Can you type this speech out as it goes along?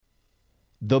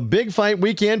The Big Fight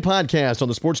Weekend podcast on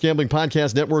the Sports Gambling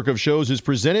Podcast Network of shows is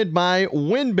presented by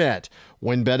WynnBET.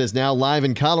 WynnBET is now live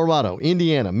in Colorado,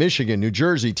 Indiana, Michigan, New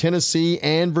Jersey, Tennessee,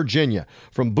 and Virginia.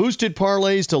 From boosted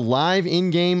parlays to live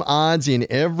in-game odds in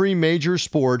every major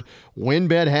sport,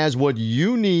 WynnBET has what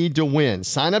you need to win.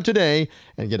 Sign up today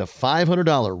and get a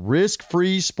 $500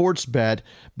 risk-free sports bet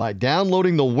by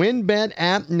downloading the WynnBET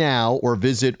app now or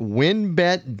visit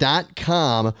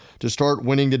wynnbet.com to start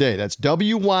winning today. That's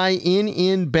WYNNBet.com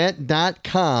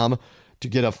to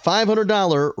get a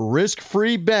 $500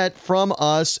 risk-free bet from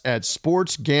us at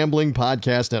Sports Gambling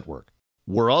Podcast Network.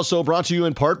 We're also brought to you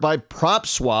in part by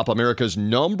PropSwap, America's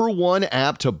 #1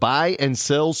 app to buy and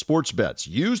sell sports bets.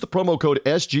 Use the promo code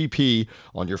SGP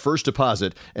on your first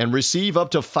deposit and receive up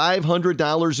to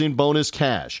 $500 in bonus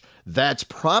cash. That's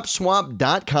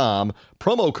PropSwap.com,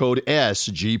 promo code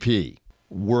SGP.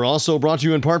 We're also brought to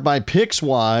you in part by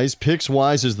PicksWise.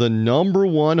 PicksWise is the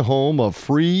 #1 home of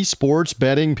free sports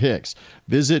betting picks.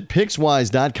 Visit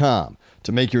PicksWise.com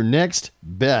to make your next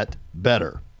bet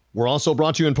better. We're also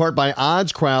brought to you in part by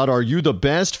OddsCrowd. Are you the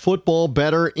best football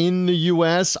bettor in the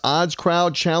U.S.?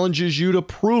 OddsCrowd challenges you to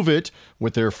prove it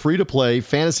with their free-to-play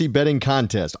fantasy betting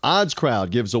contest. OddsCrowd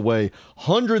gives away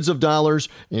hundreds of dollars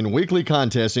in weekly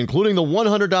contests, including the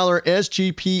 $100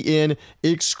 SGPN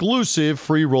exclusive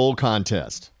free roll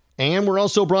contest. And we're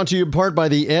also brought to you in part by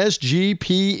the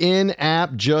SGPN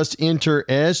app. Just enter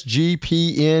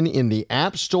SGPN in the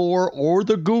App Store or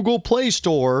the Google Play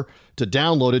Store to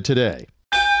download it today.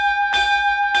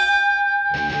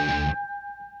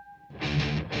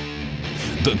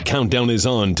 The countdown is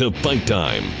on to fight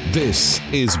time. This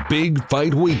is Big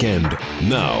Fight Weekend.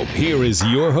 Now, here is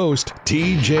your host,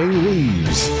 TJ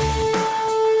Reeves.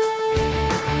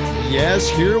 Yes,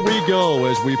 here we go.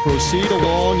 As we proceed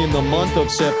along in the month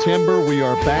of September, we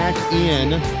are back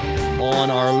in on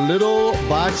our little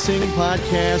boxing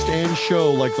podcast and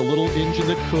show, like the little engine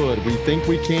that could. We think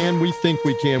we can. We think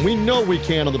we can. We know we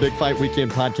can on the Big Fight Weekend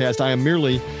podcast. I am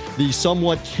merely the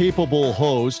somewhat capable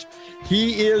host.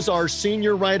 He is our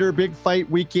senior writer,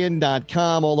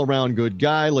 BigFightWeekend.com, all-around good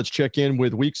guy. Let's check in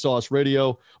with Weak Sauce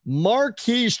Radio.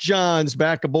 Marquise Johns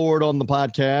back aboard on the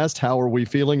podcast. How are we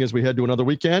feeling as we head to another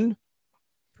weekend?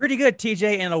 Pretty good,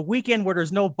 TJ, and a weekend where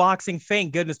there's no boxing,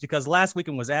 thank goodness, because last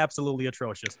weekend was absolutely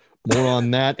atrocious. More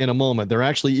on that in a moment. There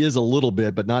actually is a little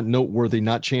bit, but not noteworthy,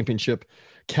 not championship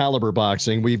caliber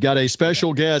boxing. We've got a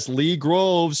special guest, Lee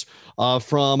Groves,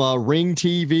 from Ring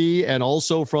TV and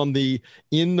also from the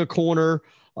In the Corner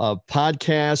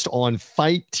podcast on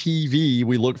Fight TV.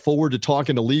 We look forward to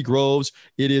talking to Lee Groves.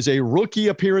 It is a rookie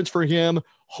appearance for him.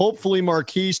 Hopefully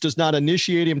Marquise does not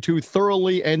initiate him too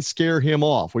thoroughly and scare him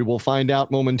off. We will find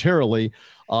out momentarily.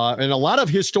 And a lot of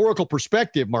historical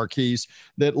perspective, Marquise,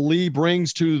 that Lee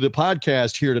brings to the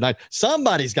podcast here tonight.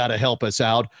 Somebody's got to help us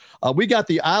out. We got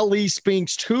the Ali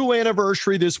Spinks 2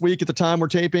 anniversary this week at the time we're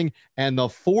taping, and the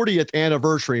 40th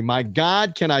anniversary. My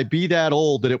God, can I be that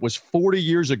old that it was 40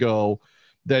 years ago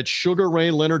that Sugar Ray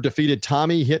Leonard defeated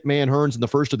Tommy Hitman Hearns in the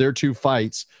first of their 2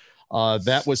 fights.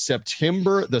 That was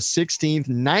September the 16th,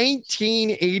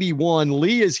 1981.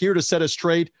 Lee is here to set us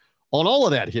straight on all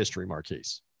of that history,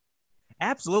 Marquise.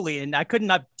 Absolutely, and I could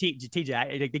not,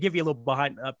 TJ, to give you a little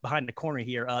behind the corner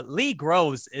here. Lee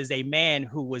Groves is a man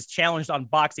who was challenged on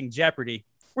Boxing Jeopardy.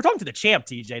 We're talking to the champ,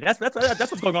 TJ. That's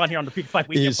what's going on here on the Big Fight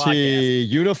Weekend podcast. Is he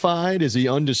unified? Is he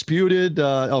undisputed?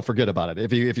 Forget about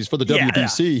it. If he's for the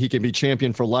WBC, he can be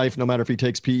champion for life, no matter if he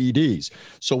takes PEDs.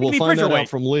 So we'll find that out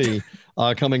from Lee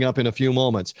coming up in a few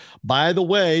moments. By the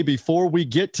way, before we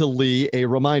get to Lee, a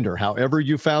reminder, however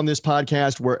you found this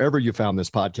podcast, wherever you found this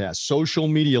podcast, social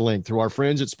media link through our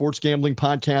friends at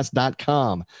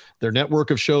sportsgamblingpodcast.com, their network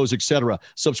of shows, etc.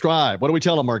 Subscribe. What do we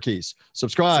tell them, Marquise?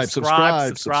 Subscribe.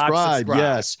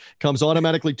 Yes. Comes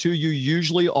automatically to you,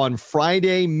 usually on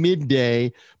Friday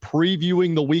midday,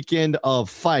 previewing the weekend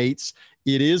of fights.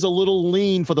 It is a little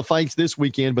lean for the fights this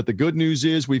weekend, but the good news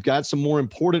is we've got some more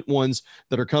important ones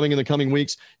that are coming in the coming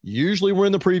weeks. Usually we're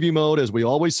in the preview mode. As we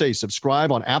always say,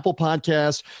 subscribe on Apple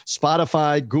Podcasts,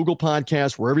 Spotify, Google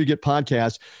Podcasts, wherever you get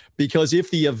podcasts, because if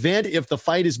the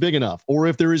fight is big enough, or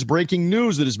if there is breaking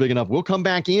news that is big enough, we'll come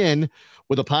back in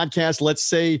with a podcast, let's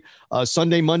say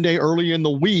Sunday, Monday, early in the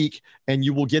week, and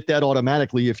you will get that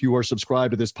automatically if you are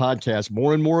subscribed to this podcast.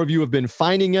 More and more of you have been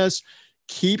finding us.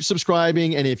 Keep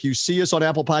subscribing, and if you see us on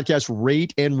Apple Podcasts,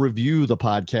 rate and review the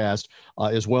podcast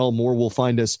as well. More will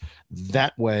find us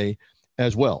that way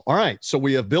as well. All right, so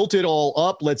we have built it all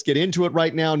up. Let's get into it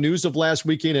right now. News of last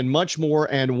weekend and much more.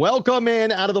 And welcome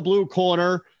in out of the blue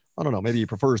corner, I don't know. Maybe he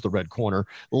prefers the red corner.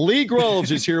 Lee Groves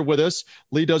is here with us.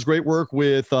 Lee does great work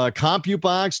with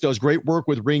CompuBox, does great work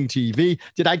with Ring TV.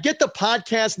 Did I get the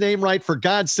podcast name right? For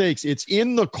God's sakes, it's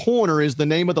In the Corner is the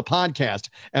name of the podcast.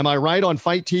 Am I right on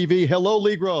Fight TV? Hello,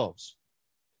 Lee Groves.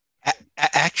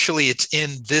 Actually, it's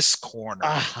In This Corner.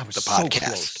 I was the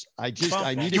podcast. Close.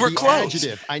 I needed you were the close.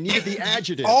 Adjective. I needed the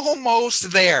adjective.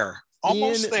 Almost there.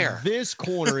 Almost there. This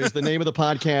Corner is the name of the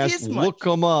podcast. Look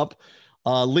them up.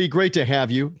 Lee, great to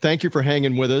have you. Thank you for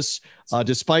hanging with us.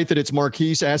 Despite that it's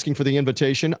Marquise asking for the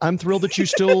invitation, I'm thrilled that you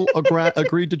still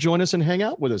agreed to join us and hang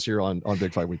out with us here on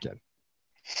Big Fight Weekend.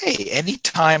 Hey,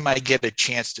 anytime I get a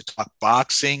chance to talk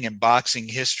boxing and boxing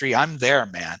history, I'm there,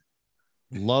 man.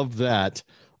 Love that.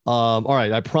 All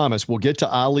right, I promise we'll get to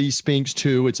Ali Spinks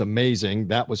too. It's amazing.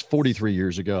 That was 43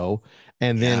 years ago.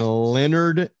 And then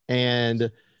Leonard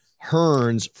and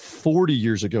Hearns 40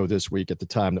 years ago this week at the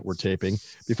time that we're taping.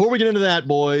 Before we get into that,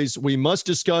 boys, we must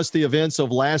discuss the events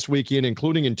of last weekend,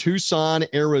 including in Tucson,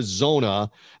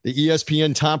 Arizona, the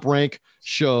ESPN Top Rank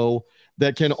show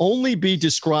that can only be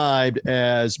described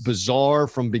as bizarre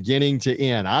from beginning to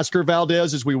end. Oscar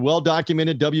Valdez, as we well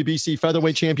documented, WBC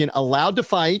featherweight champion, allowed to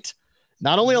fight.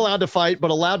 Not only allowed to fight,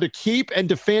 but allowed to keep and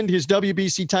defend his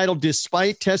WBC title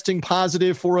despite testing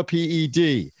positive for a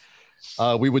PED.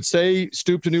 We would say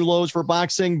stoop to new lows for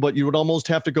boxing, but you would almost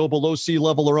have to go below sea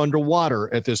level or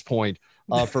underwater at this point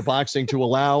for boxing to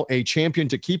allow a champion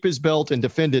to keep his belt and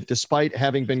defend it despite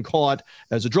having been caught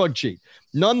as a drug cheat.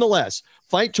 Nonetheless,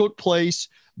 fight took place.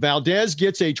 Valdez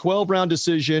gets a 12-round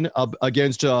decision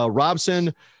against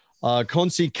Robson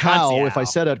Conceição, if I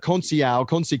said it,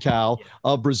 Conceição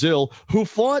of Brazil, who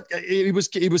fought. He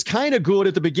was kind of good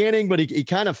at the beginning, but he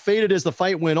kind of faded as the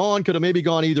fight went on. Could have maybe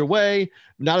gone either way.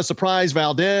 Not a surprise.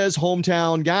 Valdez,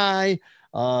 hometown guy,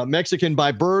 Mexican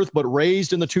by birth, but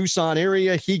raised in the Tucson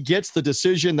area. He gets the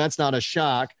decision. That's not a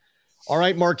shock. All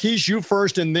right, Marquise, you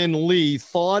first, and then Lee.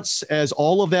 Thoughts as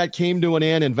all of that came to an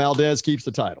end and Valdez keeps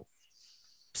the title?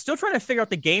 Still trying to figure out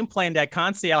the game plan that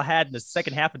Conceição had in the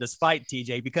second half of this fight,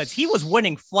 TJ, because he was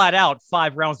winning flat out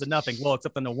 5 rounds to nothing. Well,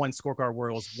 except on the one scorecard where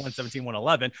it was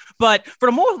 117-111. But for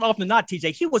the most often than not,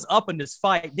 TJ, he was up in this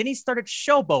fight. Then he started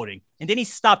showboating, and then he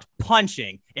stopped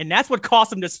punching. And that's what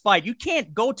cost him this fight. You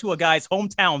can't go to a guy's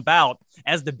hometown bout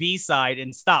as the B side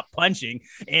and stop punching.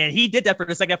 And he did that for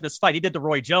the second half of this fight. He did the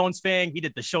Roy Jones thing. He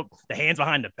did the hands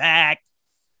behind the back.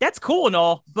 That's cool and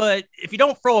all, but if you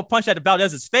don't throw a punch at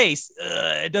Valdez's face,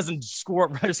 it doesn't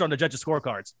register on the judges'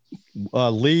 scorecards.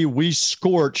 Lee, we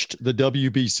scorched the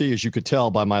WBC, as you could tell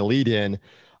by my lead-in,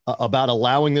 about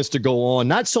allowing this to go on.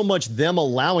 Not so much them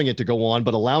allowing it to go on,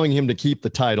 but allowing him to keep the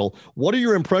title. What are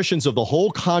your impressions of the whole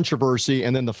controversy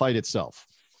and then the fight itself?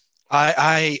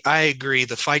 I agree.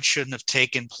 The fight shouldn't have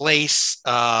taken place.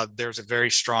 There's a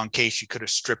very strong case. You could have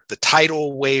stripped the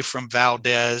title away from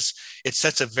Valdez. It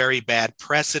sets a very bad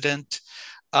precedent.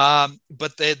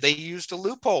 But they used a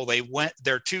loophole.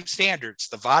 There are 2 standards: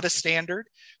 the VADA standard,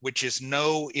 which is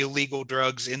no illegal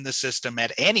drugs in the system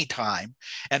at any time,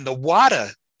 and the WADA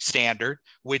standard,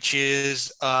 which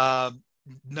is no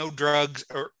drugs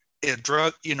or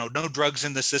no drugs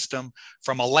in the system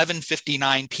from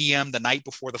 11:59 p.m. the night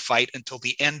before the fight until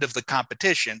the end of the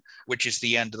competition, which is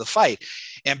the end of the fight.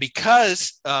 And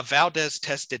because Valdez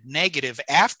tested negative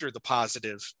after the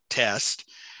positive test,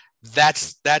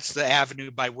 that's the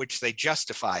avenue by which they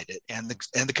justified it, and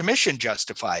the commission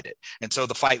justified it. And so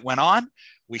the fight went on.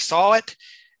 We saw it.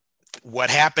 What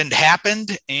happened,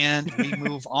 and we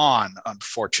move on,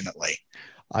 unfortunately.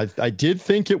 I did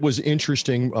think it was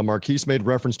interesting. Marquise made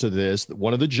reference to this.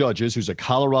 One of the judges, who's a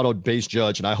Colorado-based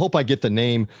judge, and I hope I get the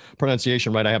name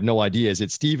pronunciation right. I have no idea. Is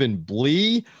it Stephen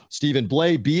Blea,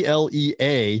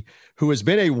 B-L-E-A, who has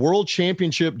been a world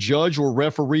championship judge or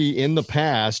referee in the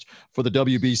past for the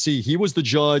WBC. He was the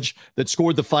judge that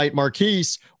scored the fight,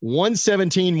 Marquise,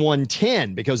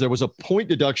 117-110, because there was a point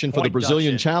deduction for the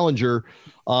Brazilian challenger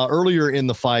earlier in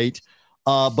the fight.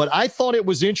 But I thought it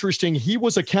was interesting. He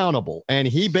was accountable, and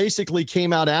he basically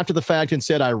came out after the fact and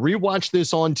said, I rewatched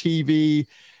this on TV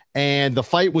and the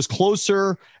fight was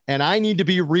closer and I need to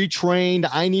be retrained.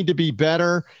 I need to be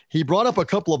better. He brought up a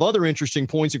couple of other interesting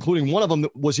points, including one of them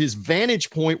was his vantage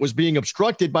point was being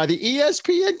obstructed by the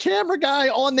ESPN camera guy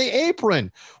on the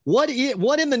apron. What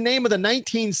in the name of the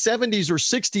 1970s or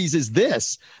 60s is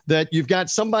this, that you've got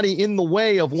somebody in the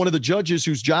way of one of the judges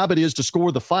whose job it is to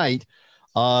score the fight?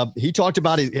 He talked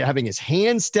about having his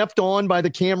hand stepped on by the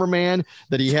cameraman,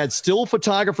 that he had still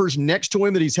photographers next to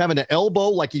him, that he's having an elbow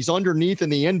like he's underneath in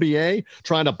the NBA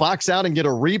trying to box out and get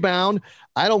a rebound.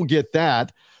 I don't get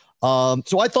that.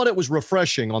 So I thought it was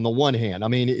refreshing on the one hand. I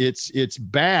mean, it's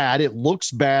bad. It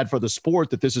looks bad for the sport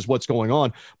that this is what's going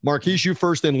on. Marquise, you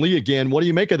first, then Lee again. What do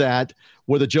you make of that,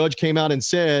 where the judge came out and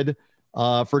said,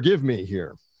 forgive me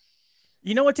here?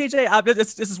 You know what, TJ?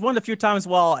 This is one of the few times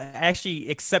where I'll actually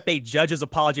accept a judge's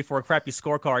apology for a crappy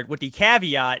scorecard, with the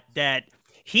caveat that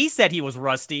he said he was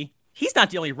rusty. He's not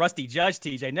the only rusty judge,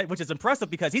 TJ, which is impressive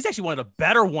because he's actually one of the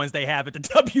better ones they have at the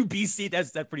WBC.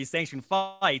 That's pretty sanctioned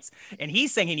fights, and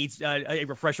he's saying he needs a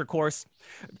refresher course.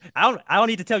 I don't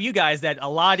need to tell you guys that a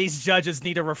lot of these judges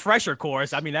need a refresher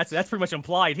course. I mean, that's pretty much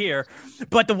implied here.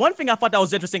 But the one thing I thought that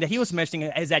was interesting that he was mentioning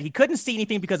is that he couldn't see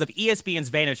anything because of ESPN's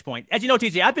Vantage Point. As you know,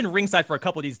 TJ, I've been ringside for a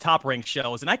couple of these top ranked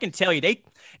shows, and I can tell you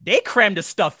they crammed the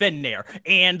stuff in there.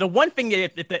 And the one thing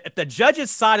that if the judges'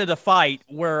 side of the fight,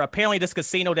 where apparently this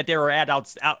casino that they were at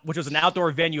out, which was an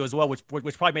outdoor venue as well, which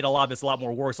probably made a lot of this a lot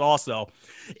more worse also,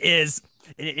 is,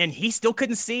 and he still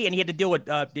couldn't see, and he had to deal with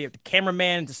the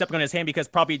cameraman stepping on his hand because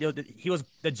probably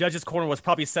the judge's corner was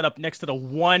probably set up next to the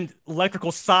one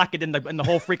electrical socket in the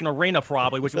whole freaking arena,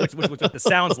 probably, which what it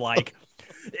sounds like.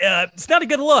 It's not a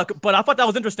good look, but I thought that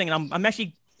was interesting, and I'm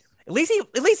actually. At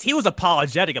least he was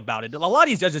apologetic about it. A lot of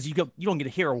these judges, you don't get to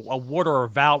hear a word or a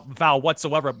vow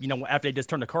whatsoever, after they just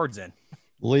turn the cards in.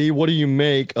 Lee, what do you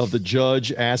make of the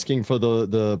judge asking for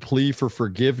the plea for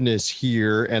forgiveness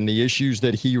here and the issues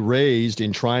that he raised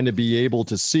in trying to be able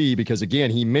to see? Because, again,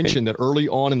 he mentioned that early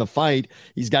on in the fight,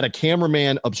 he's got a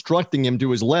cameraman obstructing him to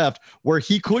his left where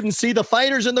he couldn't see the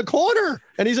fighters in the corner,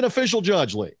 and he's an official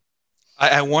judge, Lee.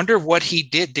 I wonder what he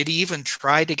did. Did he even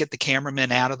try to get the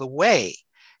cameraman out of the way?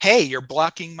 Hey, you're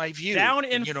blocking my view. Down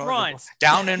in front.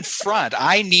 Down in front.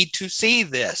 I need to see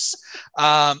this.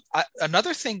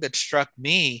 Another thing that struck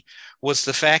me was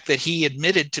the fact that he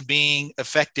admitted to being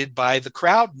affected by the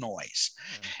crowd noise.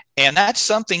 And that's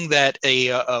something that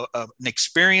an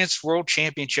experienced world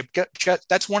championship,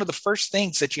 that's one of the first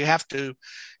things that you have to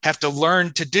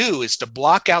learn to do, is to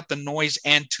block out the noise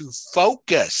and to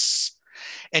focus.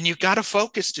 And you've got to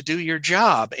focus to do your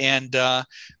job. And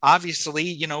obviously,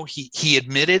 he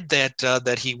admitted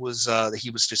that he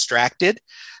was distracted.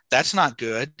 That's not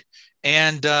good.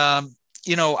 And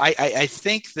I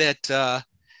think that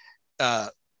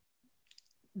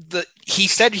he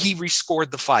said he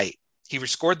rescored the fight. He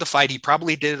rescored the fight. He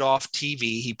probably did it off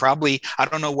TV. I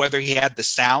don't know whether he had the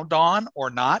sound on or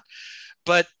not,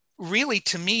 but really,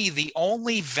 to me, the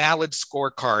only valid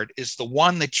scorecard is the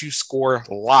one that you score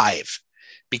live,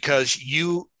 because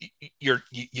you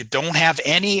don't have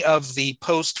any of the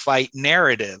post-fight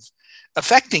narrative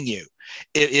affecting you.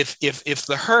 If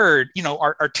the herd,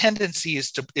 our tendency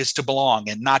is to belong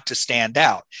and not to stand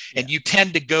out, and you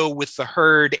tend to go with the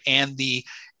herd and the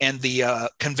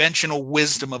conventional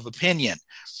wisdom of opinion.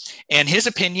 And his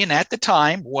opinion at the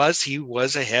time was he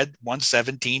was ahead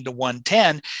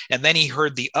 117-110, and then he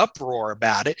heard the uproar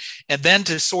about it, and then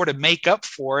to sort of make up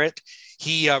for it,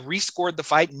 he rescored the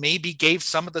fight and maybe gave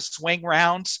some of the swing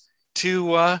rounds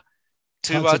to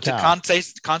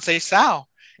Kansei Sao,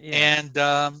 and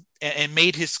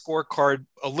made his scorecard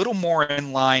a little more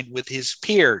in line with his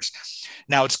peers.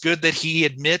 Now, it's good that he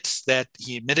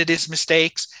admitted his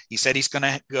mistakes. He said he's going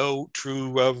to go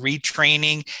through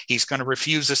retraining. He's going to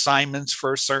refuse assignments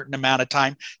for a certain amount of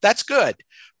time. That's good.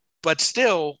 But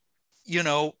still,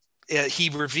 he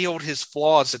revealed his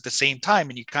flaws at the same time.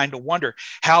 And you kind of wonder,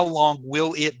 how long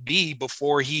will it be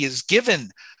before he is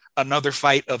given another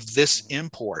fight of this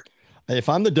import? If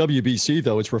I'm the WBC,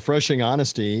 though, it's refreshing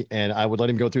honesty, and I would let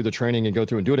him go through the training and go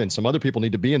through and do it. And some other people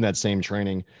need to be in that same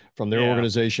training from their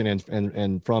organization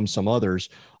and from some others.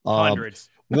 Hundreds.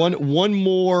 One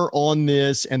more on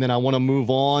this, and then I want to move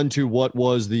on to what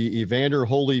was the Evander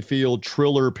Holyfield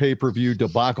Triller pay-per-view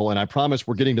debacle. And I promise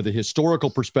we're getting to the historical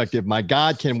perspective. My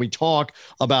God, can we talk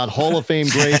about Hall of Fame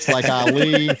greats like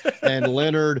Ali and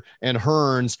Leonard and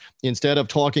Hearns instead of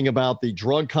talking about the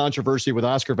drug controversy with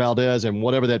Oscar Valdez and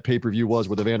whatever that pay-per-view was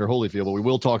with Evander Holyfield? But we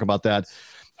will talk about that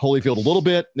Holyfield a little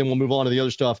bit, then we'll move on to the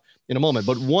other stuff in a moment.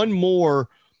 But one more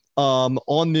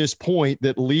on this point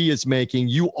that Lee is making.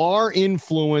 You are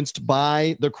influenced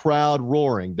by the crowd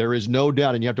roaring. There is no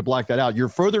doubt, and you have to block that out. You're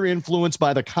further influenced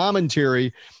by the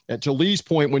commentary. To Lee's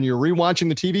point, when you're rewatching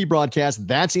the TV broadcast,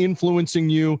 that's influencing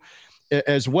you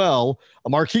as well.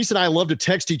 Marquise and I love to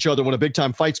text each other when a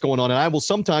big-time fight's going on, and I will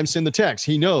sometimes send the text.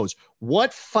 He knows.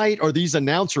 What fight are these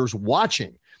announcers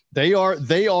watching? They are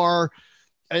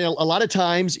a lot of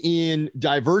times in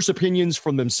diverse opinions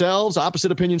from themselves,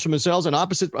 opposite opinions from themselves, and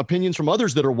opposite opinions from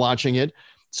others that are watching it.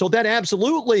 So that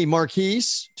absolutely,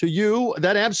 Marquise, to you,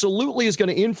 that absolutely is going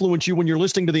to influence you when you're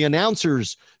listening to the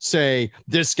announcers say,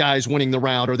 this guy's winning the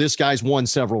round or this guy's won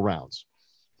several rounds.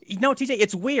 TJ,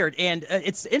 it's weird. And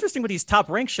it's interesting with these Top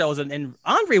Rank shows. And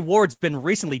Andre Ward's been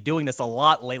recently doing this a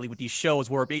lot lately with these shows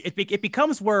where it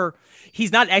becomes where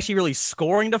he's not actually really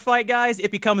scoring the fight, guys.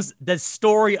 It becomes the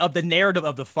story of the narrative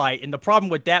of the fight. And the problem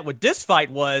with this fight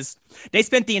was they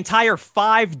spent the entire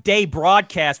 5-day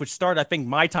broadcast, which started, I think,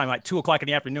 my time at 2:00 in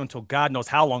the afternoon until God knows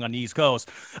how long on the East Coast,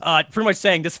 pretty much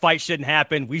saying this fight shouldn't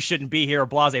happen. We shouldn't be here,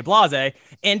 blase.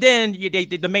 And then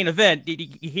the main event,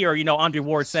 you hear, Andre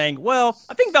Ward saying, well,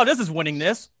 I think Valdez is winning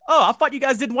this. Oh, I thought you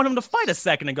guys didn't want him to fight a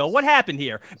second ago. What happened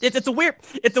here? It's a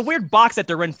weird box that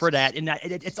they're in for that. And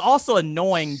it's also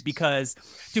annoying because,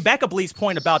 to back up Lee's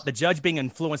point about the judge being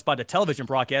influenced by the television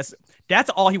broadcast, that's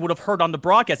all he would have heard on the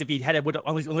broadcast if he had it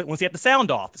once he had the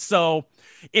sound off. So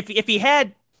if he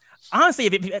had,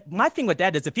 honestly, my thing with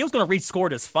that is if he was going to rescore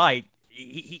this fight,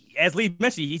 he, as Lee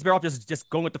mentioned, he's better off just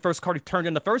going with the first card he turned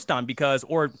in the first time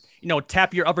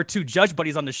tap your other two judge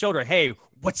buddies on the shoulder. Hey,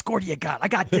 what score do you got? I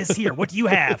got this here. What do you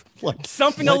have?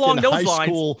 Something along those lines. High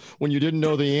school when you didn't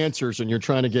know the answers and you're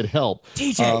trying to get help.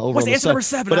 TJ, what's answer number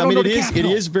 7? But it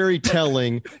is very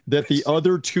telling that the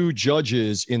other two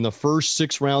judges in the first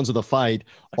 6 rounds of the fight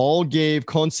all gave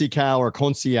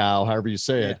Conceição, however you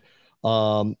say it.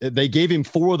 They gave him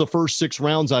 4 of the first 6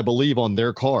 rounds, I believe, on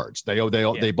their cards. They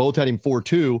both had him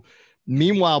 4-2.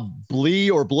 Meanwhile,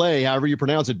 Blay, however you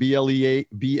pronounce it,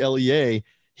 Blea,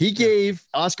 he gave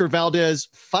Oscar Valdez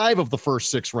 5 of the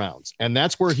first 6 rounds, and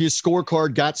that's where his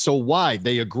scorecard got so wide.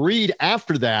 They agreed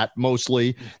after that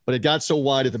mostly, but it got so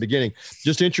wide at the beginning.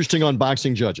 Just interesting on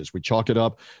boxing judges. We chalk it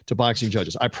up to boxing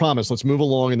judges. I promise. Let's move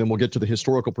along, and then we'll get to the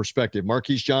historical perspective.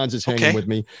 Marquise Johns is hanging with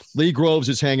me. Lee Groves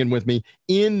is hanging with me.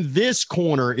 In this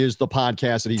corner is the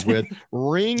podcast that he's with,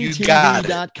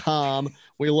 ringtv.com.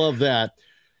 We love that.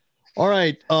 All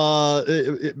right,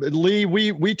 Lee,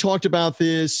 we talked about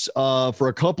this for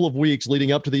a couple of weeks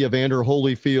leading up to the Evander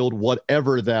Holyfield,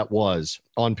 whatever that was,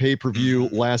 on pay-per-view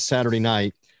last Saturday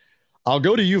night. I'll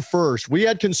go to you first. We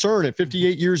had concern at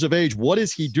 58 years of age. What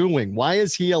is he doing? Why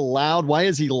is he allowed? Why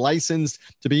is he licensed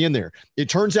to be in there? It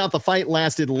turns out the fight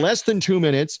lasted less than 2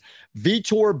 minutes.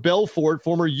 Vitor Belfort,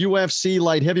 former UFC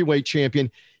light heavyweight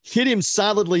champion, hit him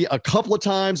solidly a couple of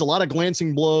times, a lot of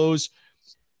glancing blows.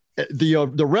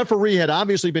 The referee had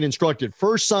obviously been instructed,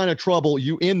 first sign of trouble,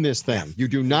 you end this thing. You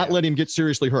do not let him get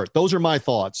seriously hurt. Those are my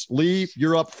thoughts. Lee,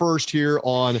 you're up first here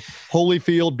on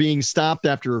Holyfield being stopped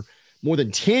after more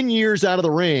than 10 years out of the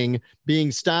ring,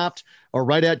 being stopped, or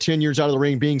right at 10 years out of the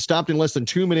ring, being stopped in less than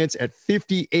 2 minutes at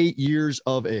 58 years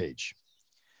of age.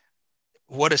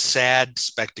 What a sad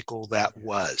spectacle that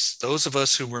was. Those of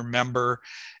us who remember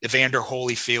Evander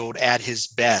Holyfield at his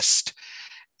best,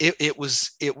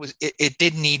 it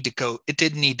didn't need to go. It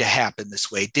didn't need to happen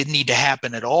this way. It didn't need to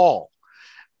happen at all.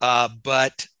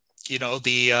 But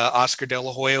the Oscar De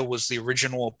La Hoya was the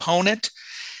original opponent.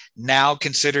 Now,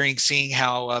 seeing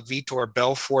how Vitor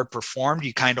Belfort performed,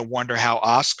 you kind of wonder how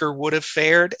Oscar would have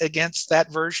fared against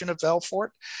that version of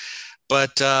Belfort.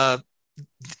 But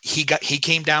he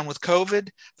came down with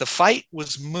COVID. The fight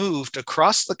was moved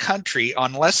across the country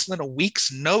on less than a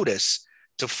week's notice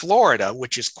to Florida,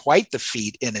 which is quite the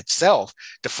feat in itself,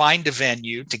 to find a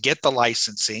venue, to get the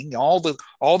licensing, all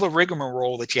the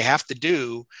rigmarole that you have to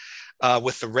do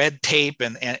with the red tape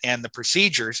and the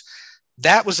procedures.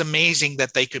 That was amazing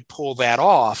that they could pull that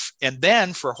off. And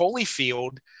then for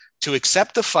Holyfield to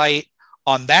accept the fight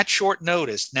on that short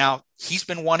notice. Now, he's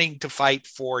been wanting to fight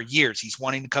for years. He's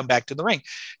wanting to come back to the ring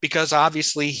because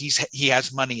obviously he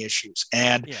has money issues,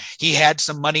 and he had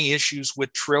some money issues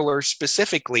with Triller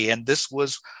specifically. And this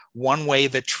was one way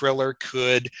that Triller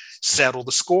could settle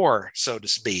the score, so to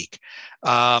speak.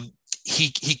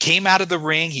 He came out of the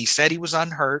ring. He said he was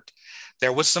unhurt.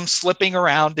 There was some slipping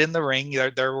around in the ring.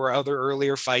 There were other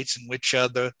earlier fights in which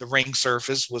the ring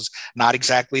surface was not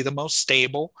exactly the most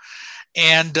stable.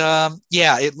 And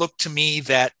it looked to me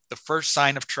that the first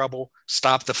sign of trouble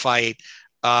stopped the fight.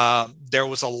 There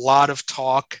was a lot of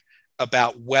talk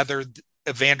about whether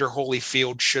Evander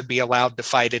Holyfield should be allowed to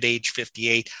fight at age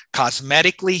 58.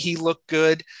 Cosmetically, he looked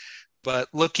good, but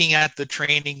looking at the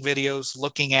training videos,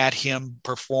 looking at him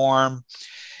perform,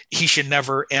 he should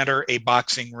never enter a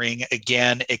boxing ring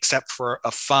again, except for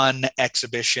a fun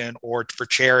exhibition or for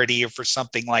charity or for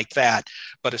something like that.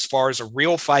 But as far as a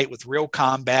real fight with real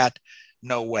combat,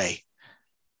 no way.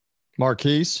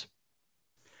 Marquise?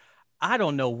 I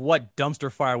don't know what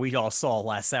dumpster fire we all saw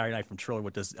last Saturday night from Triller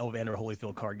with this Evander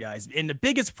Holyfield card, guys. And the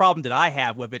biggest problem that I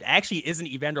have with it actually isn't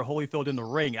Evander Holyfield in the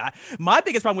ring. My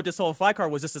biggest problem with this whole fight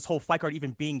card was just this whole fight card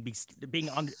even being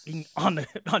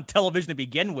on television to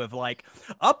begin with. Like,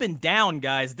 up and down,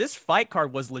 guys, this fight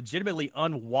card was legitimately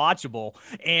unwatchable.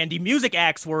 And the music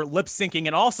acts were lip syncing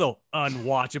and also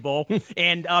unwatchable.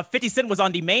 And 50 Cent was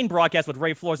on the main broadcast with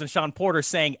Ray Flores and Sean Porter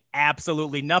saying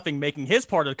absolutely nothing, making his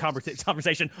part of the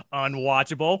conversation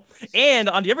unwatchable. And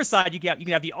on the other side, you can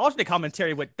have the alternate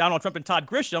commentary with Donald Trump and Todd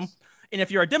Grisham. And if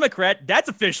you're a Democrat, that's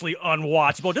officially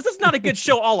unwatchable. This is not a good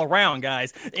show all around,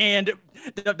 guys. And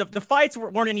the fights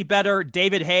weren't any better.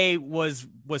 David Haye was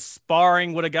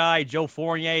sparring with a guy, Joe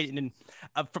Fournier, and then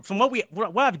from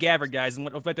what I've gathered, guys,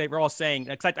 and what they were all saying,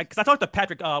 because I talked to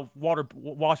Patrick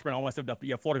Washburn on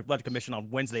the Florida Athletic Commission on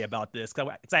Wednesday about this,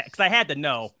 because I had to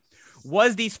know,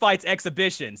 was these fights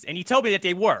exhibitions? And he told me that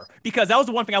they were, because that was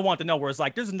the one thing I wanted to know, where it's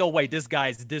like, there's no way this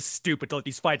guy's this stupid to let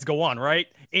these fights go on, right?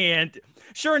 And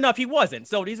sure enough, he wasn't.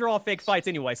 So these are all fake fights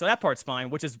anyway, so that part's fine,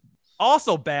 which is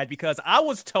also bad because I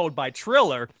was told by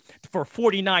Triller for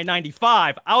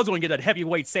 $49.95 I was going to get a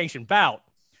heavyweight sanctioned bout.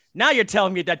 Now you're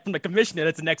telling me that from the commission that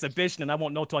it's an exhibition and I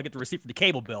won't know until I get the receipt for the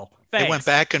cable bill. Thanks. They went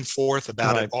back and forth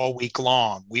about it all week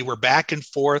long. We were back and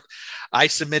forth. I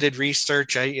submitted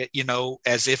research, as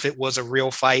if it was a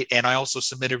real fight. And I also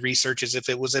submitted research as if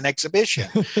it was an exhibition.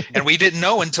 And we didn't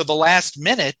know until the last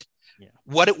minute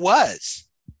what it was.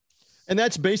 And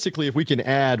that's basically, if we can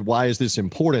add, why is this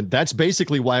important? That's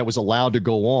basically why it was allowed to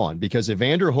go on, because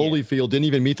Evander Holyfield didn't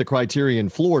even meet the criteria in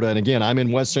Florida. And again, I'm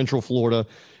in West Central Florida,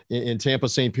 in Tampa,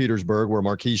 St. Petersburg, where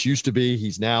Marquise used to be.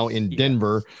 He's now in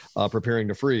Denver, preparing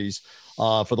to freeze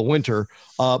for the winter.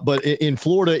 But in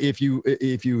Florida, if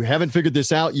you haven't figured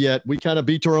this out yet, we kind of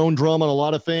beat our own drum on a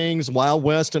lot of things, Wild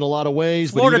West in a lot of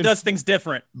ways. Florida does things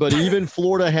different. But even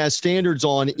Florida has standards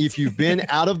on, if you've been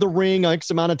out of the ring X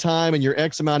amount of time and you're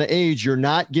X amount of age, you're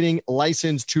not getting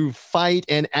licensed to fight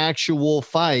an actual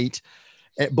fight.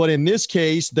 But in this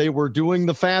case, they were doing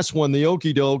the fast one, the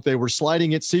okie doke. They were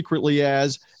sliding it secretly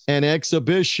as an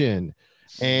exhibition.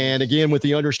 And again, with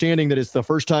the understanding that it's the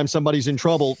first time somebody's in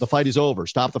trouble, the fight is over.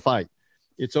 Stop the fight.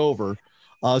 It's over.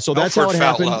 So that's how it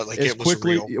happened. As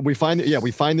quickly we find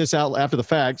this out after the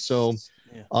fact. So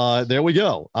there we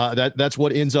go. That's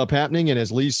what ends up happening. And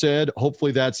as Lee said,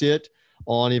 hopefully that's it.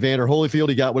 On Evander Holyfield,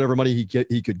 he got whatever money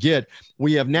he could get.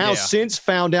 We have now since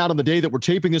found out on the day that we're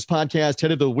taping this podcast,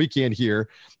 headed to the weekend here,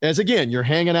 as again, you're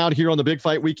hanging out here on the Big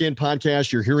Fight Weekend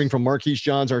podcast. You're hearing from Marquise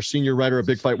Johns, our senior writer at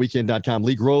BigFightWeekend.com.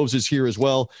 Lee Groves is here as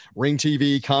well. Ring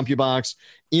TV, CompuBox.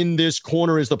 In this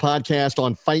corner is the podcast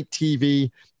on Fight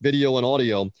TV, video and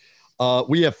audio.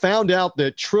 We have found out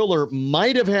that Triller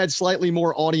might have had slightly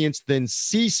more audience than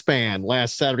C-SPAN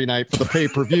last Saturday night for the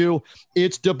pay-per-view.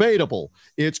 It's debatable.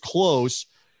 It's close.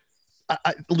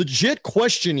 Legit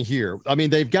question here. I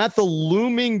mean, they've got the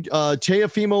looming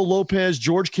Teofimo Lopez,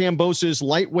 George Kambosos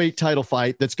lightweight title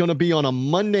fight that's going to be on a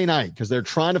Monday night because they're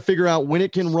trying to figure out when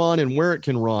it can run and where it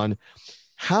can run.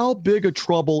 How big a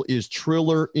trouble is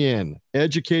Triller in?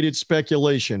 Educated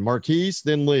speculation. Marquise,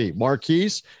 then Lee.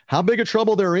 Marquise, how big a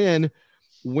trouble they're in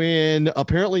when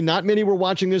apparently not many were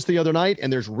watching this the other night,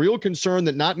 and there's real concern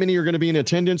that not many are going to be in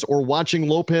attendance or watching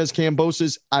Lopez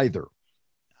Kambosos either.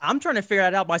 I'm trying to figure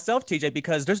that out myself, TJ,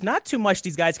 because there's not too much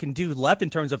these guys can do left in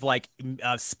terms of like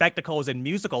spectacles and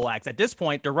musical acts. At this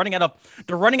point, they're running out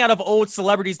of old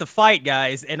celebrities to fight,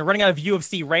 guys, and they're running out of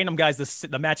UFC random guys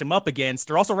to match them up against.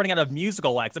 They're also running out of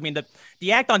musical acts. I mean,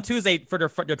 the act on Tuesday for the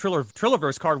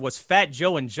Trillerverse card was Fat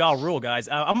Joe and Ja Rule, guys.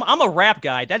 I'm a rap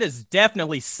guy. That is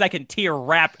definitely second tier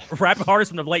rap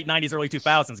artists from the late 90s, early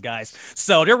 2000s, guys.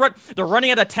 So they're running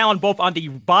out of talent both on the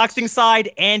boxing side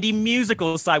and the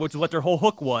musical side, which is what their whole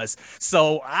hook was.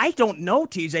 So I don't know,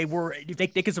 TJ,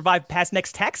 if they can survive past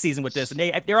next tax season with this.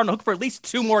 And they're on the hook for at least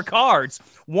two more cards.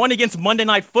 One against Monday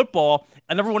Night Football,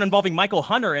 another one involving Michael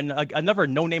Hunter and another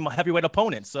no-name heavyweight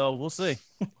opponent. So we'll see.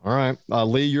 All right.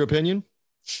 Lee, your opinion?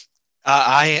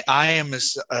 I am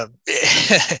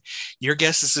your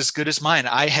guess is as good as mine.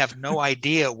 I have no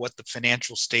idea what the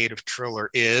financial state of Triller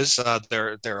is.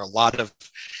 There are a lot of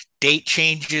date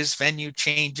changes, venue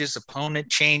changes, opponent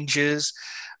changes.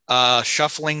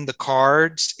 Shuffling the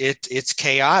cards, it's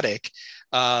chaotic.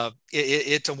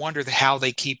 It's a wonder how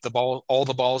they keep all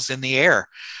the balls in the air.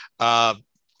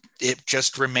 It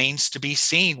just remains to be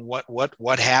seen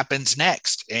what happens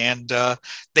next. And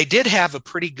they did have a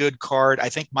pretty good card. I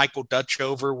think Michael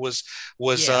Dutchover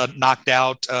was knocked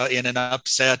out in an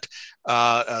upset.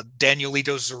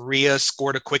 Danielito Zorrilla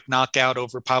scored a quick knockout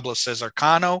over Pablo Cesar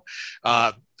Cano.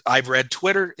 I've read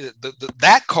Twitter.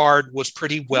 That card was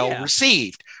pretty well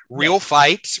received. real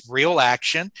fights, real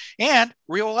action, and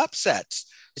real upsets.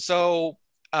 So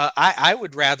I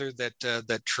would rather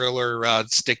that Triller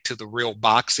stick to the real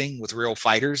boxing with real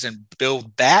fighters and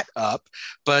build that up.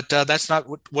 But that's not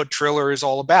what Triller is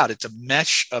all about. It's a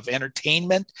mesh of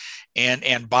entertainment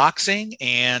and boxing.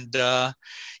 And,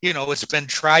 it's been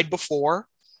tried before.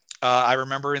 I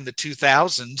remember in the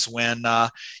 2000s when,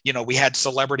 we had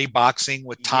celebrity boxing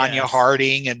with Tanya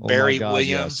Harding and Barry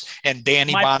Williams and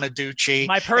Danny Bonaducci.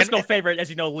 My personal favorite,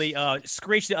 as you know, Lee,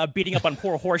 Screech beating up on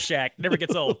poor Horseshack never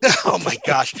gets old. Oh my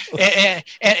gosh.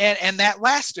 And that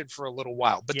lasted for a little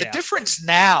while. But the difference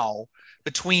now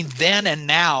between then and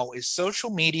now is social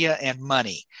media and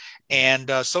money. And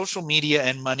social media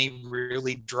and money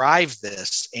really drive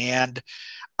this. And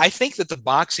I think that the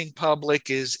boxing public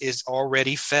is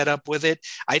already fed up with it.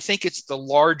 I think it's the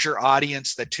larger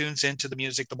audience that tunes into the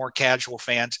music, the more casual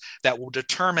fans, that will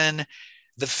determine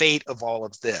the fate of all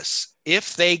of this.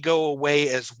 If they go away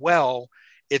as well,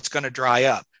 it's going to dry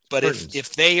up. But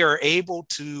if they are able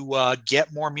to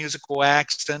get more musical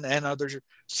acts and other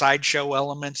sideshow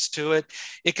elements to it,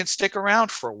 it can stick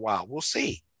around for a while. We'll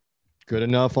see. Good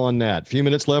enough on that. Few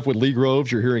minutes left with Lee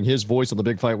Groves. You're hearing his voice on the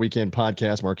Big Fight Weekend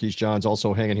podcast. Marquise Johns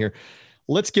also hanging here.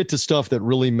 Let's get to stuff that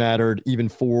really mattered even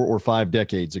 4 or 5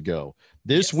 decades ago.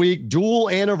 This week, dual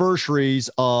anniversaries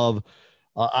of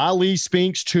Ali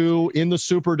Spinks 2 in the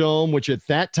Superdome, which at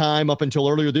that time, up until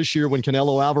earlier this year, when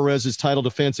Canelo Alvarez's title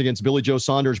defense against Billy Joe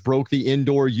Saunders broke the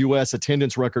indoor U.S.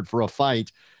 attendance record for a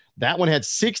fight. That one had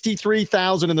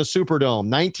 63,000 in the Superdome,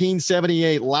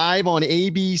 1978, live on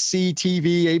ABC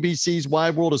TV, ABC's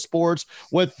Wide World of Sports,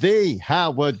 with the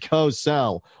Howard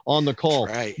Cosell on the call.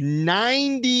 Right.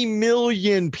 90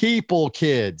 million people,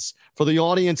 kids, for the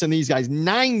audience and these guys.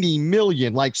 90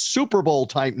 million, like Super Bowl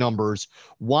type numbers,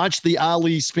 watch the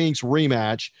Ali Spinks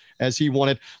rematch as he won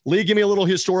it. Lee, give me a little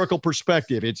historical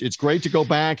perspective. It's great to go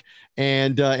back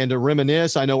and to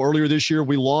reminisce. I know earlier this year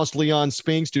we lost Leon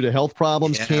Spinks due to health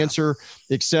problems, cancer,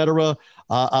 etc.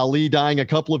 Ali dying a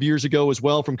couple of years ago as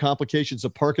well from complications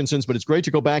of Parkinson's. But it's great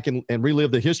to go back and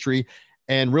relive the history.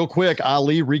 And real quick,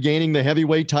 Ali regaining the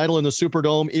heavyweight title in the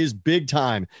Superdome is big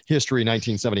time history,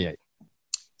 1978.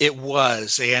 It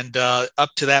was. And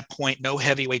up to that point, no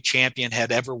heavyweight champion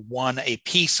had ever won a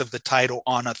piece of the title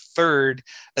on a third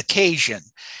occasion.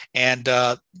 And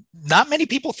not many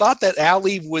people thought that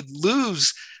Ali would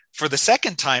lose for the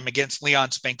second time against Leon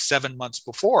Spinks 7 months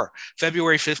before,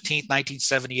 February 15th,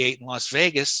 1978 in Las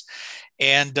Vegas.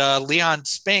 And Leon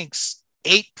Spinks,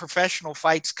 8 professional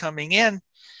fights coming in,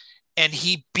 and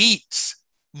he beats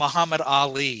Muhammad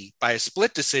Ali by a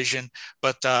split decision.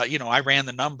 But, I ran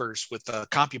the numbers with the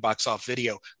CompuBox off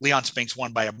video. Leon Spinks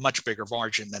won by a much bigger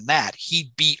margin than that.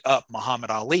 He beat up Muhammad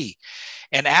Ali.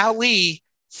 And Ali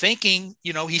thinking,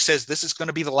 he says, this is going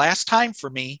to be the last time for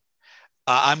me.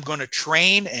 I'm going to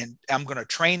train, and I'm going to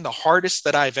train the hardest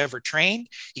that I've ever trained.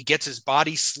 He gets his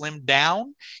body slimmed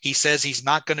down. He says he's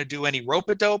not going to do any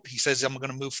rope-a-dope. He says, I'm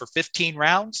going to move for 15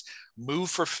 rounds. Move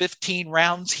for 15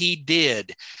 rounds. He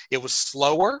did. It was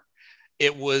slower.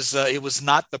 It was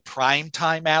not the prime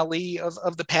time Ali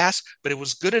of the past, but it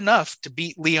was good enough to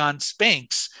beat Leon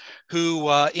Spinks,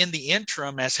 who in the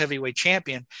interim as heavyweight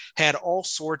champion had all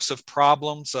sorts of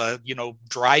problems,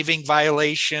 driving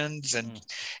violations and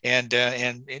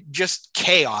just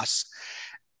chaos.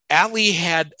 Ali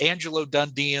had Angelo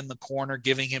Dundee in the corner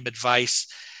giving him advice.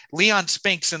 Leon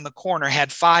Spinks in the corner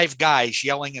had 5 guys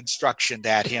yelling instructions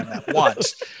at him at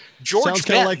once. Sounds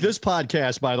kind of like this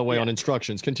podcast, by the way, on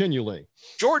instructions. Continually.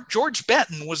 George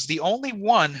Benton was the only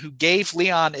one who gave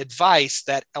Leon advice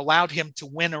that allowed him to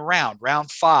win a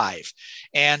round 5.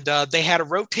 And they had a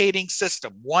rotating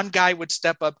system. One guy would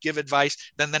step up, give advice,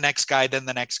 then the next guy, then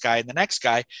the next guy, and the next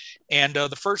guy. And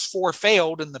the first 4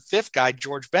 failed, and the 5th guy,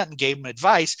 George Benton, gave him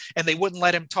advice, and they wouldn't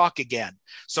let him talk again.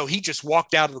 So he just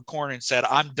walked out of the corner and said,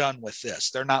 I'm done with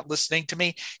this. They're not listening to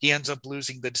me. He ends up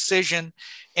losing the decision.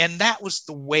 And that was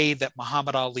the way that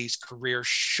Muhammad Ali's career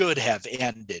should have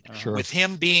ended, with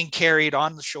him being carried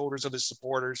on the shoulders of his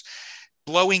supporters,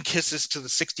 blowing kisses to the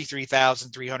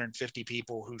 63,350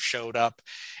 people who showed up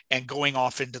and going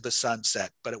off into the sunset.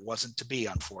 But it wasn't to be,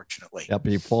 unfortunately. Yep,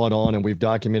 he fought on, and we've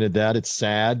documented that. It's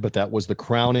sad, but that was the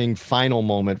crowning final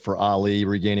moment for Ali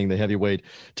regaining the heavyweight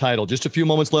title. Just a few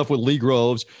moments left with Lee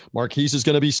Groves. Marquise is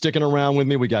going to be sticking around with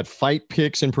me. We got fight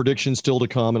picks and predictions still to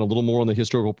come, and a little more on the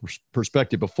historical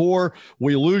perspective. Before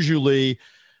we lose you, Lee,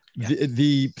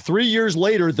 the 3 years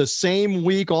later, the same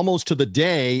week, almost to the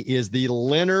day, is the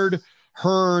Leonard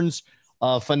Hearns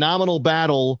phenomenal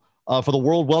battle for the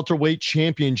World Welterweight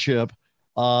Championship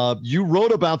You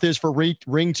wrote about this for Ring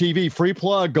TV. Free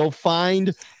plug. Go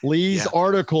find Lee's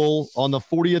article on the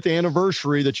 40th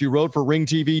anniversary that you wrote for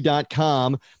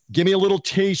ringtv.com. Give me a little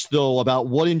taste, though, about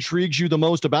what intrigues you the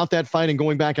most about that fight and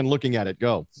going back and looking at it.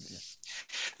 Go.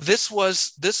 This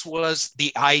was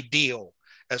the ideal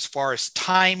as far as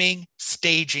timing,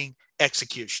 staging,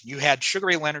 execution. You had Sugar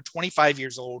Ray Leonard, 25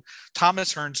 years old,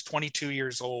 Thomas Hearns, 22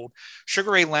 years old.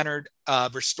 Sugar Ray Leonard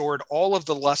restored all of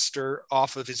the luster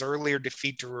off of his earlier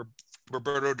defeat to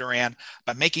Roberto Duran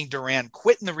by making Duran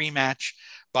quit in the rematch,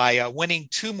 by winning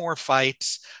 2 more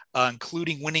fights,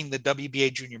 including winning the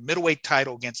WBA junior middleweight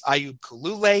title against Ayub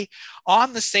Kalule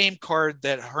on the same card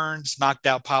that Hearns knocked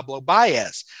out Pablo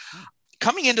Baez.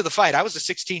 Coming into the fight, I was a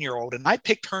 16-year-old, and I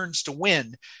picked Hearns to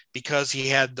win because he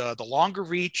had the longer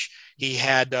reach, he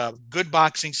had good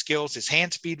boxing skills, his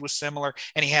hand speed was similar,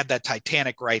 and he had that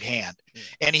titanic right hand.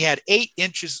 And he had 8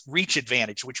 inches reach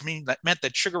advantage, which meant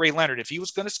that Sugar Ray Leonard, if he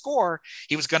was going to score,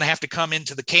 he was going to have to come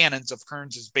into the cannons of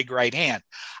Hearns' big right hand.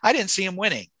 I didn't see him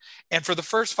winning. And for the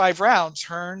first 5 rounds,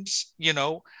 Hearns,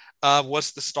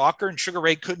 was the stalker, and Sugar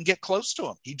Ray couldn't get close to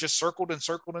him. He just circled and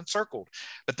circled and circled.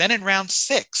 But then in round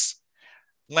 6,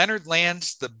 Leonard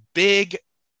lands the big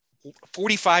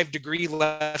 45-degree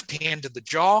left hand to the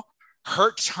jaw,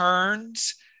 hurts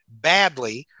Hearns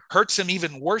badly, hurts him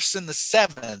even worse in the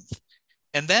 7th.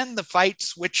 And then the fight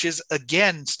switches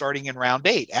again starting in round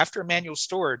 8. After Emmanuel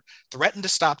Stewart threatened to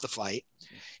stop the fight,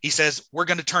 he says, we're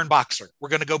going to turn boxer. We're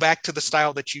going to go back to the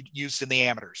style that you used in the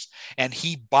amateurs. And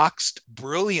he boxed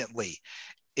brilliantly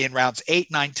in rounds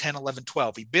 8, 9, 10, 11,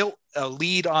 12. He built a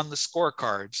lead on the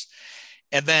scorecards.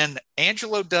 And then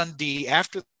Angelo Dundee,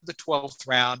 after the 12th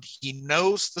round, he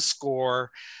knows the score.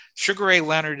 Sugar Ray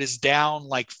Leonard is down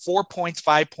like 4 points,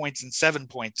 5 points, and 7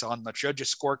 points on the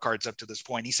judges' scorecards up to this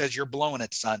point. He says, you're blowing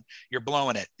it, son. You're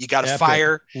blowing it. You got to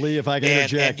fire. Lee, if I can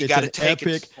interject,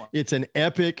 it's an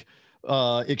epic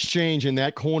exchange in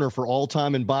that corner for all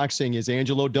time in boxing is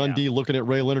Angelo Dundee looking at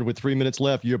Ray Leonard with 3 minutes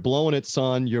left. You're blowing it,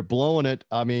 son. You're blowing it.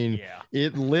 I mean,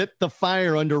 it lit the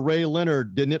fire under Ray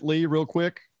Leonard, didn't it, Lee, real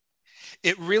quick?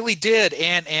 It really did.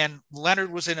 And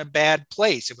Leonard was in a bad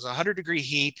place. It was 100-degree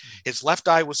heat. His left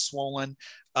eye was swollen.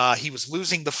 He was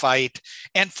losing the fight.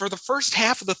 And for the first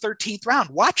half of the 13th round,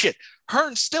 watch it.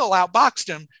 Hearns still outboxed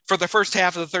him for the first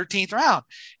half of the 13th round.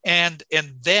 And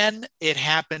then it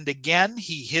happened again.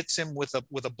 He hits him with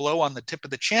a blow on the tip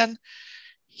of the chin.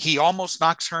 He almost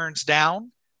knocks Hearns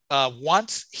down.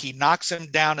 Once he knocks him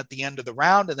down at the end of the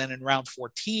round, and then in round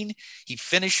 14, he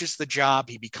finishes the job.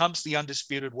 He becomes the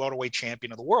undisputed welterweight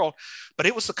champion of the world. But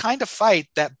it was the kind of fight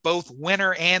that both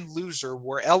winner and loser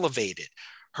were elevated.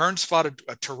 Hearns fought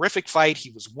a terrific fight.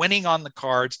 He was winning on the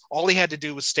cards. All he had to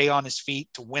do was stay on his feet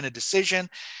to win a decision.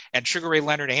 And Sugar Ray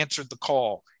Leonard answered the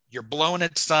call. You're blowing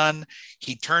it, son.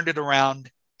 He turned it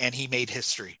around, and he made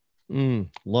history.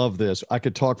 Love this. I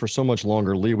could talk for so much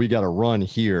longer. Lee, we got to run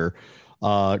here.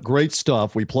 Great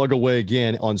stuff. We plug away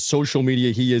again on social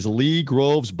media. He is Lee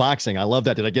Groves Boxing. I love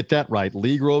that. Did I get that right?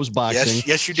 Lee Groves Boxing.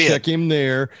 Yes, you did. Check him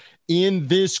there. In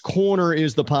this corner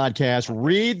is the podcast.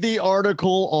 Read the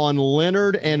article on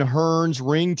Leonard and Hearns,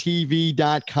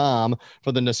 ringtv.com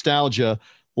for the nostalgia.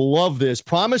 Love this.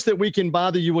 Promise that we can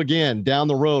bother you again down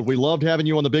the road. We loved having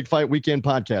you on the Big Fight Weekend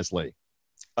podcast, Lee.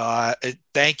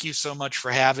 Thank you so much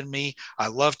for having me. I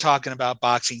love talking about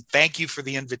boxing. Thank you for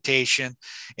the invitation.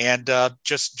 And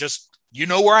just you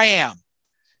know where I am.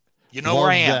 You know where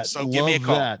I am. So give me a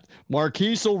call.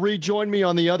 Marquise will rejoin me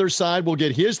on the other side. We'll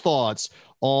get his thoughts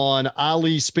on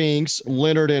Ali Spinks,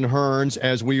 Leonard and Hearns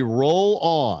as we roll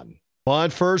on.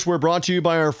 But first, we're brought to you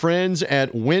by our friends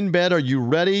at WynnBET. Are you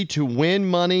ready to win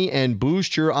money and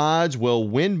boost your odds? Well,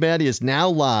 WynnBET is now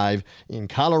live in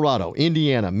Colorado,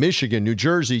 Indiana, Michigan, New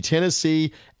Jersey,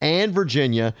 Tennessee, and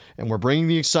Virginia, and we're bringing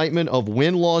the excitement of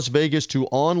Wynn Las Vegas to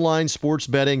online sports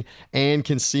betting and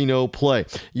casino play.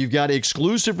 You've got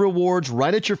exclusive rewards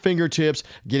right at your fingertips.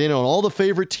 Get in on all the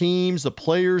favorite teams, the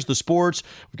players, the sports.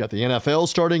 We've got the NFL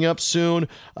starting up soon.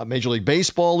 Major League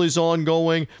Baseball is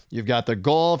ongoing. You've got the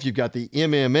golf. You've got the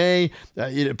MMA.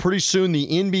 Pretty soon the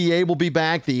NBA will be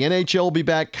back. The NHL will be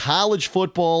back. College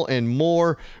football and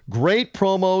more. Great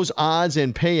promos, odds,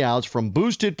 and payouts from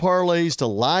boosted parlays to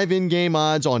live in-game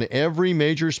odds on every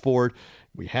major sport.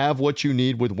 We have what you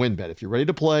need with WynnBET. If you're ready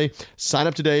to play, sign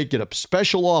up today, get a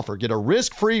special offer, get a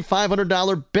risk-free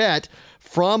 $500 bet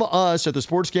from us at the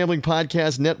Sports Gambling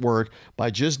Podcast Network by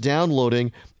just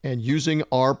downloading and using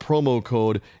our promo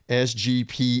code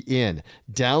SGPN.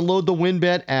 Download the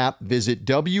WynnBET app, visit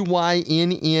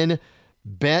WYNN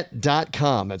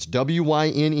wynnbet.com. That's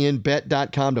WYNN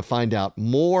bet.com to find out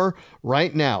more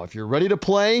right now. If you're ready to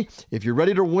play, if you're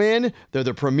ready to win, they're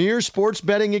the premier sports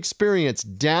betting experience.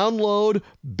 Download,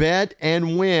 bet,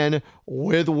 and win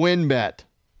with WynnBet.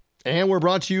 And we're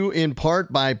brought to you in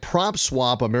part by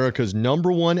PropSwap, America's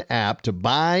 #1 app to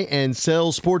buy and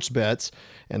sell sports bets.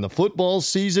 And the football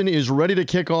season is ready to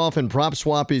kick off, and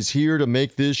PropSwap is here to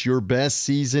make this your best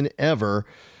season ever.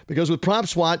 Because with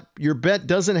PropSwap, your bet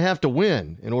doesn't have to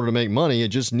win in order to make money. It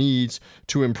just needs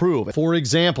to improve. For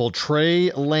example,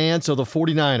 Trey Lance of the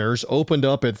 49ers opened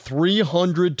up at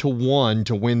 300-1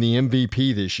 to win the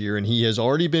MVP this year, and he has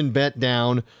already been bet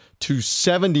down to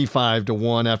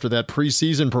 75-1 after that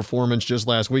preseason performance just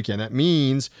last weekend. That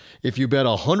means if you bet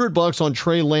 $100 on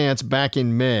Trey Lance back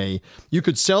in May, you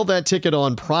could sell that ticket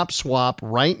on PropSwap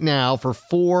right now for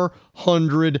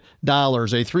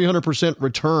 $400, a 300%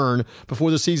 return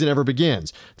before the season ever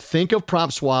begins. Think of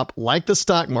PropSwap like the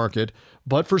stock market,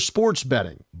 but for sports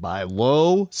betting. Buy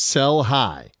low, sell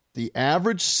high. The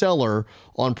average seller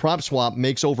on PropSwap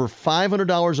makes over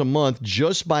 $500 a month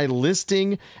just by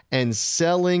listing and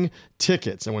selling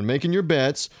tickets. And when making your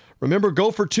bets, remember,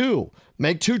 go for two.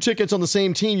 Make 2 tickets on the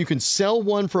same team. You can sell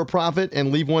one for a profit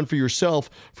and leave one for yourself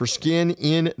for skin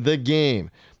in the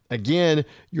game. Again,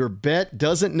 your bet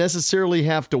doesn't necessarily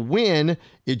have to win.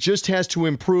 It just has to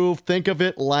improve. Think of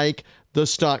it like the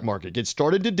stock market. Get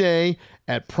started today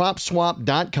at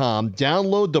PropSwap.com.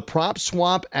 Download the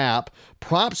PropSwap app.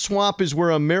 PropSwap is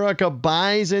where America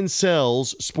buys and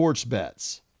sells sports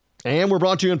bets. And we're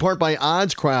brought to you in part by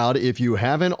OddsCrowd. If you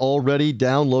haven't already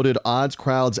downloaded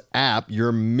OddsCrowd's app,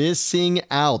 you're missing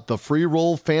out. The free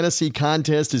roll fantasy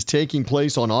contest is taking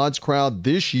place on OddsCrowd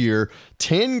this year.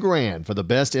 $10,000 for the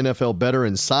best NFL bettor,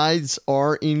 and sides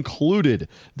are included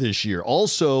this year.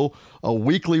 Also, a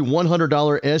weekly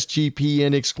 $100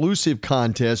 SGPN exclusive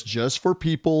contest just for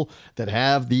people that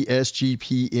have the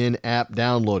SGPN app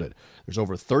downloaded. There's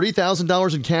over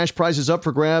 $30,000 in cash prizes up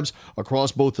for grabs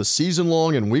across both the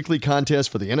season-long and weekly contests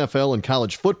for the NFL and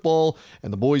college football,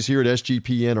 and the boys here at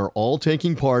SGPN are all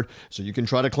taking part, so you can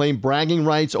try to claim bragging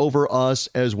rights over us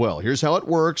as well. Here's how it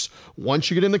works. Once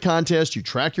you get in the contest, you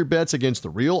track your bets against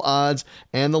the real odds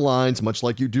and the lines, much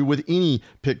like you do with any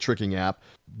pick-tricking app.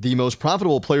 The most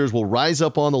profitable players will rise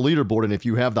up on the leaderboard, and if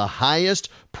you have the highest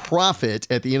profit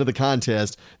at the end of the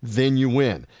contest, then you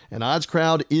win. And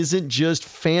OddsCrowd isn't just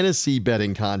fantasy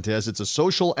betting contest. It's a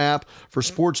social app for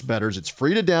sports bettors. It's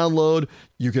free to download.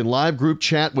 You can live group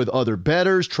chat with other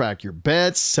bettors, track your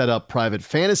bets, set up private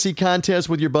fantasy contests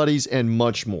with your buddies, and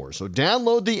much more. So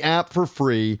download the app for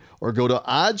free or go to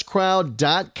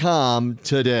oddscrowd.com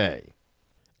today.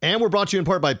 And we're brought to you in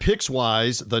part by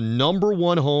PicksWise, the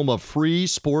 #1 home of free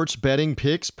sports betting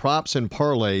picks, props, and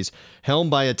parlays,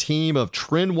 helmed by a team of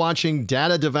trend-watching,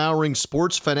 data-devouring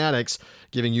sports fanatics,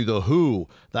 giving you the who,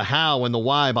 the how, and the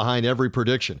why behind every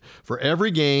prediction. For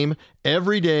every game,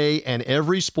 every day, and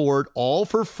every sport, all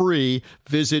for free,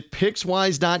 visit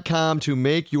PicksWise.com to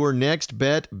make your next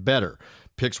bet better.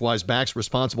 PicksWise backs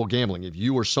responsible gambling. If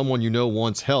you or someone you know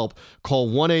wants help,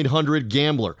 call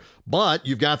 1-800-GAMBLER. But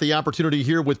you've got the opportunity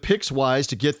here with PicksWise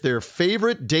to get their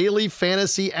favorite daily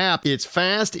fantasy app. It's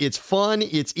fast, it's fun,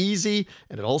 it's easy,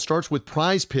 and it all starts with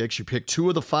Prize Picks. You pick 2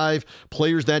 of the 5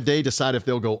 players that day, decide if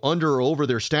they'll go under or over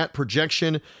their stat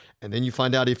projection, and then you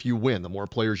find out if you win. The more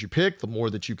players you pick, the more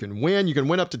that you can win. You can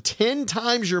win up to 10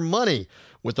 times your money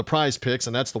with the Prize Picks,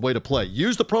 and that's the way to play.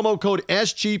 Use the promo code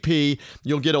SGP.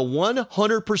 You'll get a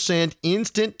 100%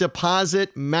 instant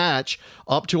deposit match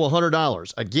up to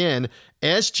 $100. Again,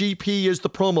 SGP is the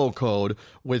promo code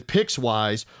with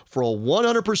PicksWise for a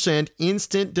 100%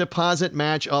 instant deposit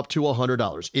match up to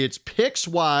 $100. It's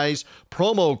PicksWise,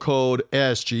 promo code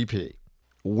SGP.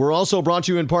 We're also brought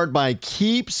to you in part by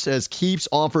Keeps, as Keeps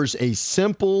offers a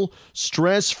simple,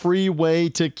 stress-free way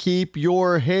to keep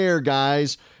your hair,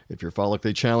 guys. If you're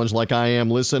follically challenged like I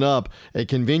am, listen up. A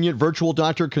convenient virtual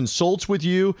doctor consults with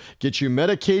you, gets you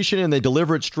medication, and they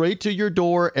deliver it straight to your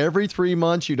door every 3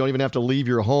 months. You don't even have to leave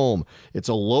your home. It's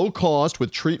a low cost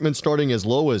with treatment starting as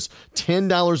low as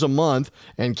 $10 a month,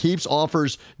 and Keeps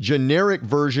offers generic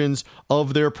versions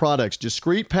of their products.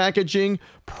 Discreet packaging,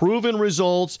 proven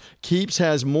results. Keeps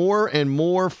has more and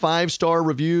more 5-star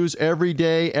reviews every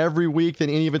day, every week than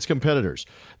any of its competitors.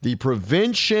 The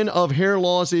prevention of hair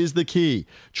loss is the key.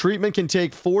 Treatment can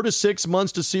take 4 to 6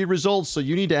 months to see results, so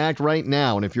you need to act right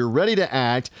now. And if you're ready to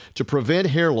act to prevent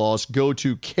hair loss, go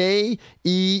to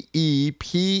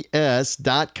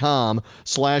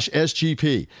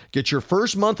KEEPS.com/SGP. Get your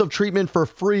first month of treatment for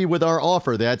free with our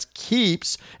offer. That's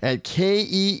Keeps at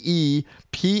KEEPS.com/SGP.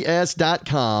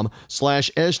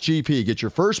 keeps.com/SGP. Get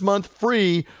your first month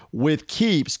free with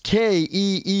Keeps,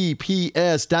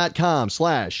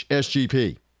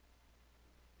 KEEPS.com/SGP.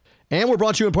 And we're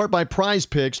brought to you in part by Prize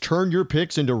Picks. Turn your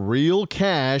picks into real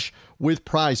cash with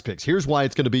Prize Picks. Here's why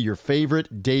it's going to be your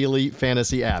favorite daily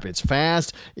fantasy app. It's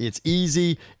fast, it's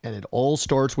easy, and it all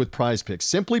starts with Prize Picks.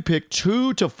 Simply pick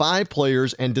 2 to 5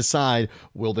 players and decide,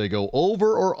 will they go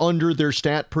over or under their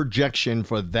stat projection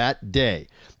for that day.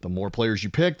 The more players you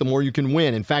pick, the more you can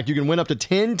win. In fact, you can win up to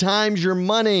 10 times your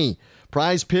money.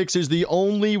 Prize Picks is the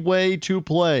only way to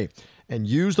play. And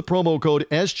use the promo code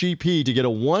SGP to get a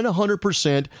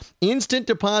 100% instant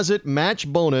deposit match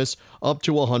bonus up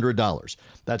to $100.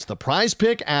 That's the Prize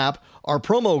Pick app, our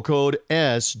promo code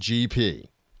SGP.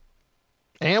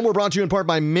 And we're brought to you in part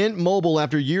by Mint Mobile.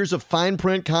 After years of fine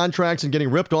print contracts and getting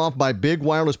ripped off by big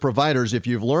wireless providers, if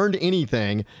you've learned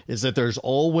anything, is that there's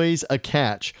always a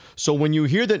catch. So when you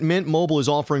hear that Mint Mobile is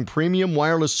offering premium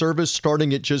wireless service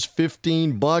starting at just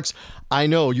 $15, I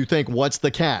know you think, what's the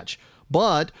catch?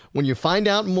 But when you find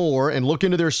out more and look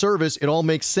into their service, it all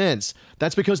makes sense.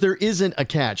 That's because there isn't a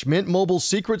catch. Mint Mobile's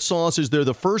secret sauce is they're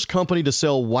the first company to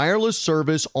sell wireless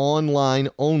service online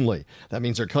only. That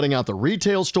means they're cutting out the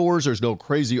retail stores. There's no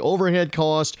crazy overhead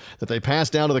cost that they pass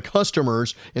down to the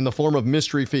customers in the form of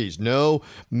mystery fees. No,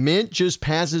 Mint just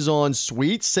passes on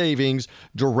sweet savings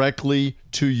directly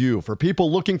to you. For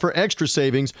people looking for extra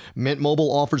savings, Mint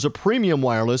Mobile offers a premium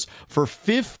wireless for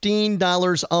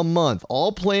 $15 a month.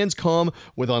 All plans come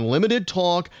with unlimited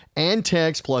talk and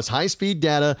text plus high-speed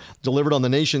data delivered on the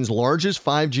nation's largest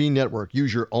 5G network.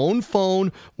 Use your own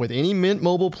phone with any Mint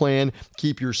Mobile plan.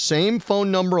 Keep your same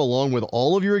phone number along with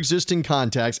all of your existing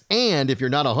contacts. And if you're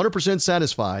not 100%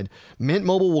 satisfied, Mint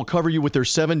Mobile will cover you with their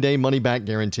 7-day money-back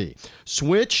guarantee.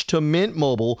 Switch to Mint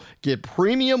Mobile. Get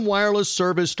premium wireless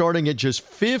service starting at just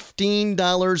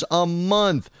 $15 a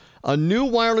month. A new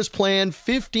wireless plan,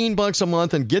 $15 a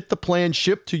month, and get the plan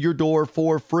shipped to your door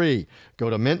for free.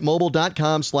 Go to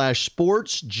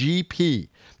mintmobile.com/sportsgp.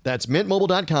 That's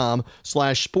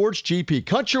mintmobile.com/sportsgp.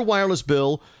 Cut your wireless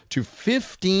bill to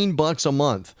 $15 a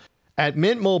month at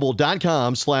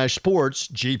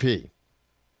mintmobile.com/sportsgp.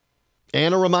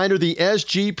 And a reminder, the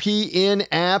SGPN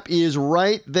app is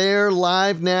right there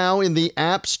live now in the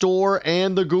App Store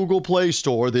and the Google Play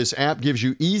Store. This app gives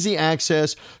you easy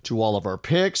access to all of our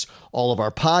picks, all of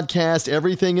our podcasts,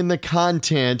 everything in the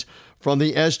content from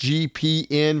the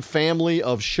SGPN family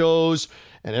of shows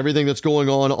and everything that's going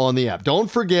on the app.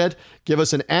 Don't forget, give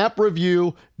us an app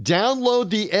review. Download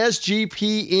the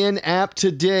SGPN app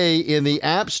today in the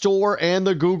App Store and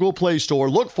the Google Play Store.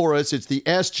 Look for us. It's the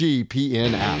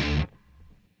SGPN app.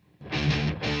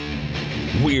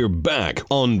 We're back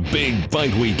on Big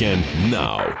Fight Weekend.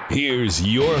 Now, here's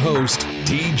your host,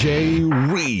 TJ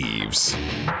Reeves.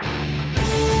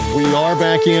 We are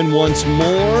back in once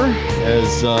more.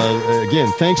 As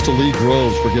again, thanks to Lee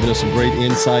Groves for giving us some great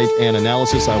insight and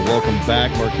analysis. I welcome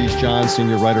back Marquise John,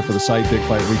 senior writer for the site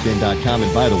BigFightWeekend.com.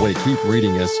 And by the way, keep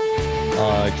reading us.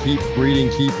 Keep reading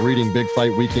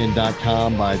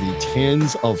BigFightWeekend.com by the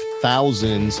tens of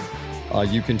thousands.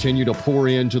 You continue to pour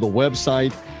into the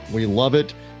website. We love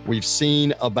it. We've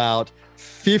seen about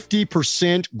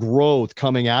 50% growth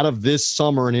coming out of this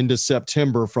summer and into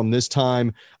September from this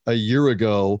time a year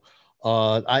ago.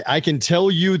 I can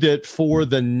tell you that for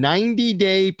the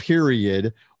 90-day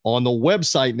period on the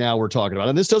website now we're talking about,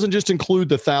 and this doesn't just include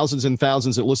the thousands and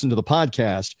thousands that listen to the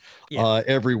podcast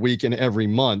every week and every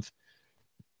month,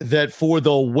 that for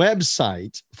the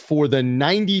website, for the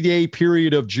 90-day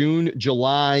period of June,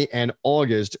 July, and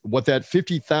August, what that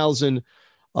 50,000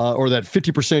 or that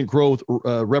 50% growth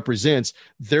represents,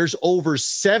 there's over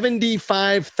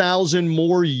 75,000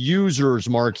 more users,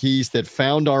 Marquise, that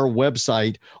found our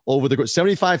website over the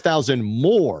 75,000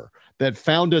 more that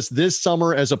found us this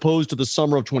summer as opposed to the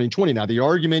summer of 2020. Now, the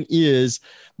argument is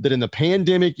that in the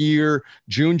pandemic year,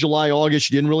 June, July, August,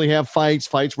 you didn't really have fights.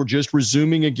 Fights were just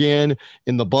resuming again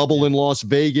in the bubble in Las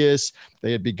Vegas.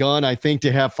 They had begun, I think,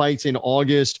 to have fights in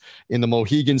August in the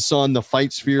Mohegan Sun, the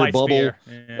Fight Sphere bubble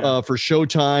for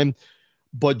Showtime.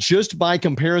 But just by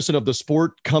comparison of the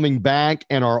sport coming back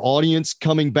and our audience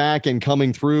coming back and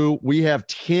coming through, we have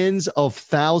tens of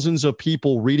thousands of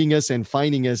people reading us and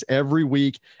finding us every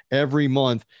week, every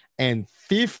month, and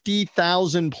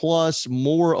 50,000 plus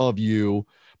more of you,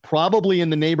 probably in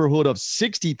the neighborhood of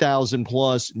 60,000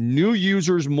 plus new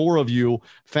users, more of you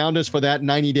found us for that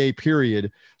 90-day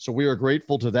period. So we are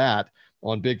grateful to that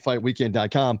on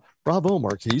BigFightWeekend.com. Bravo,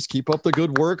 Marquise. Keep up the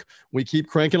good work. We keep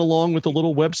cranking along with the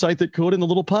little website that could and the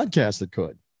little podcast that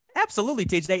could. Absolutely,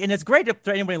 TJ. And it's great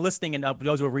for anybody listening and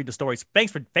those who will read the stories.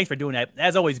 Thanks for doing that.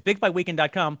 As always,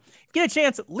 bigfightweekend.com. If you get a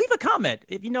chance, leave a comment.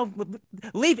 If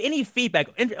leave any feedback.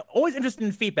 Always interested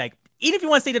in feedback. Even if you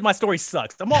want to say that my story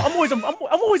sucks, I'm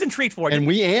always intrigued for it. And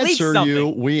we answer you.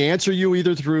 We answer you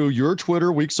either through your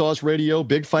Twitter, Weak Sauce Radio,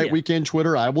 Big Fight Weekend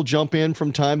Twitter. I will jump in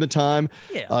from time to time.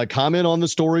 Comment on the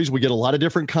stories. We get a lot of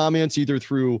different comments either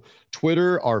through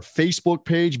Twitter, our Facebook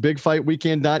page,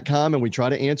 bigfightweekend.com, and we try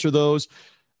to answer those.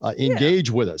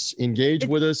 Engage with us,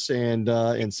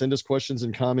 and send us questions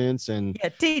and comments. And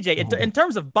TJ, in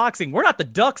terms of boxing, we're not the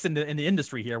ducks in the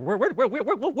industry here.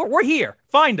 We're here.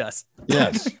 Find us.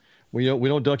 Yes, we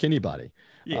don't duck anybody.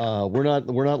 We're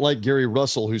not like Gary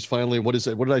Russell, who's finally, what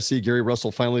did I see? Gary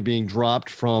Russell finally being dropped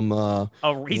from.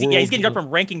 He's getting dropped from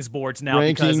rankings boards now.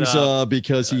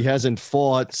 Because he hasn't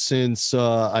fought since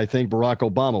I think Barack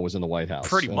Obama was in the White House.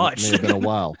 Pretty much. It may have been a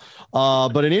while.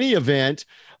 But in any event.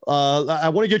 I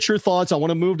want to get your thoughts. I want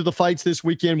to move to the fights this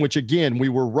weekend, which again, we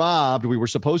were robbed. We were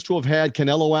supposed to have had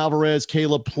Canelo Alvarez,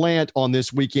 Caleb Plant on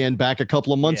this weekend back a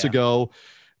couple of months ago.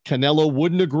 Canelo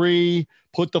wouldn't agree,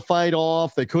 put the fight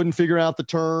off. They couldn't figure out the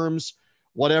terms,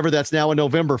 whatever. That's now a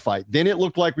November fight. Then it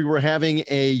looked like we were having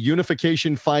a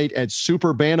unification fight at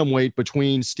super bantamweight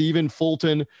between Stephen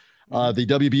Fulton, the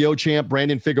WBO champ,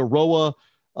 Brandon Figueroa,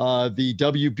 the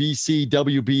WBC,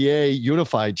 WBA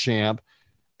unified champ.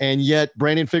 And yet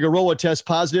Brandon Figueroa tests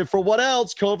positive for what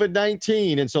else?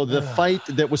 COVID-19. And so the fight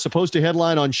that was supposed to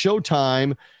headline on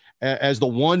Showtime as the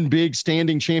one big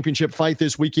standing championship fight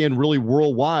this weekend, really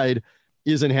worldwide,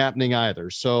 isn't happening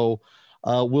either. So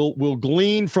we'll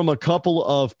glean from a couple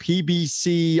of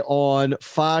PBC on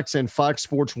Fox and Fox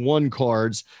Sports 1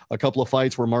 cards, a couple of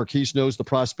fights where Marquise knows the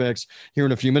prospects here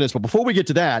in a few minutes. But before we get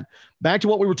to that, back to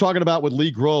what we were talking about with Lee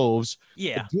Groves.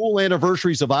 The dual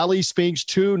anniversaries of Ali Spinks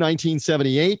 2,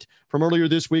 1978 from earlier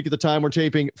this week at the time we're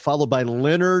taping, followed by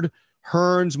Leonard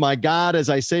Hearns. My God,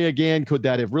 as I say again, could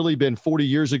that have really been 40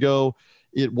 years ago?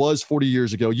 It was 40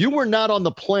 years ago. You were not on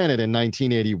the planet in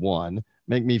 1981.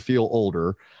 Make me feel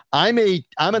older. I'm an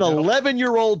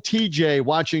 11-year-old TJ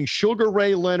watching Sugar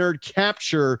Ray Leonard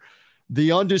capture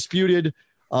the undisputed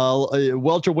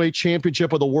welterweight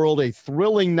championship of the world, a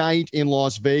thrilling night in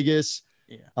Las Vegas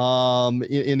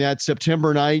in that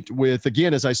September night with,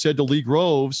 again, as I said to Lee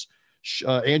Groves,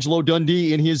 Angelo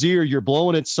Dundee in his ear, "You're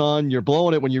blowing it, son. You're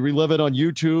blowing it," when you relive it on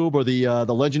YouTube or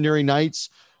the Legendary Nights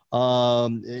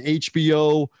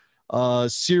HBO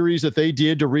series that they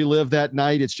did to relive that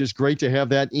night. It's just great to have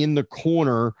that in the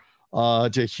corner,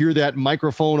 to hear that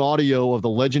microphone audio of the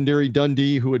legendary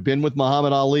Dundee, who had been with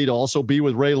Muhammad Ali, to also be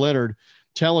with Ray Leonard,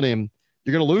 telling him,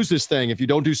 "You're going to lose this thing if you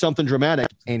don't do something dramatic."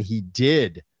 And he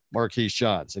did, Marquise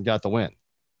Johns, and got the win.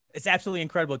 It's absolutely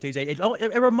incredible, TJ.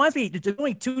 It reminds me, there's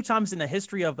only 2 times in the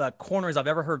history of corners I've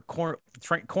ever heard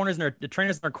corners and the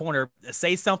trainers in their corner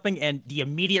say something and the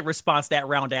immediate response that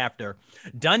round after.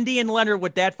 Dundee and Leonard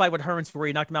with that fight with Hearns, where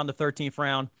he knocked him out in the 13th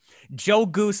round. Joe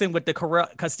Goosen with the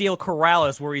Castillo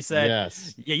Corrales, where he said,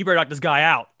 "Yeah, you better knock this guy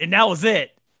out." And that was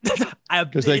it.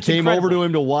 Because they came over to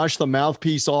him to wash the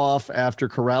mouthpiece off after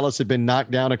Corrales had been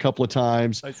knocked down a couple of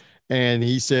times. And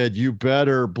he said, "You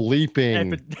better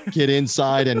bleeping get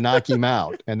inside and knock him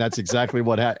out." And that's exactly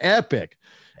what happened. Epic.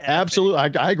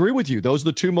 Absolutely. I agree with you. Those are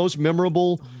the 2 most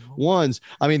memorable ones.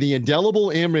 I mean, the indelible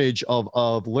image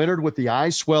of Leonard with the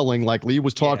eye swelling, like Lee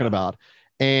was talking about,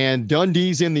 and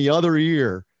Dundee's in the other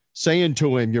ear saying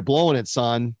to him, "You're blowing it,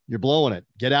 son. You're blowing it.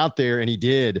 Get out there." And he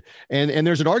did. And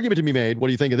there's an argument to be made. What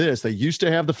do you think of this? They used to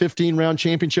have the 15-round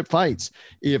championship fights.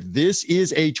 If this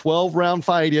is a 12-round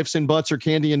fight, ifs and buts or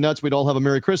candy and nuts, we'd all have a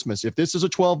Merry Christmas. If this is a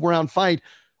 12-round fight,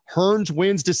 Hearns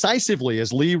wins decisively,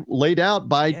 as Lee laid out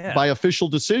by official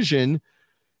decision.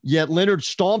 Yet Leonard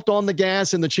stomped on the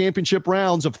gas in the championship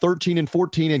rounds of 13 and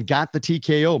 14 and got the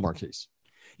TKO, Marquise.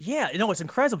 Yeah, it's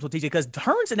incredible, TJ, because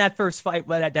Hearns in that first fight,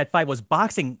 that fight was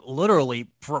boxing literally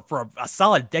for a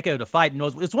solid decade of the fight. And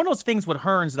it's one of those things with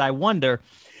Hearns that I wonder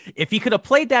if he could have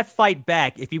played that fight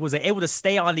back, if he was able to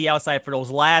stay on the outside for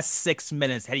those last 6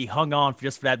 minutes, had he hung on for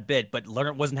that bit. But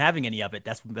Leonard wasn't having any of it.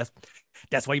 That's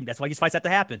why these fights have to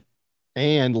happen.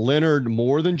 And Leonard,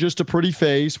 more than just a pretty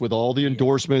face with all the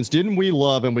endorsements. Didn't we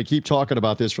love, and we keep talking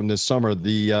about this from this summer,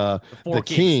 the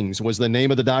Kings was the name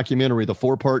of the documentary, the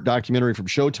 4-part documentary from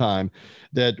Showtime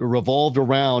that revolved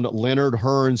around Leonard,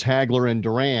 Hearns, Hagler, and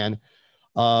Duran.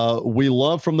 We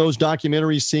love from those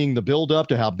documentaries seeing the build up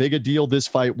to how big a deal this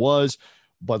fight was.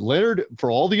 But Leonard,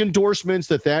 for all the endorsements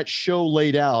that show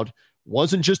laid out,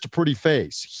 wasn't just a pretty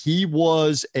face. He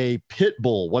was a pit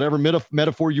bull, whatever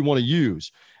metaphor you want to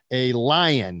use. a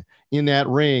lion in that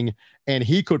ring, and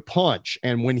he could punch.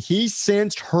 And when he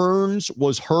sensed Hearns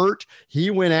was hurt, he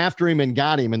went after him and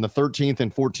got him in the 13th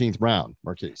and 14th round,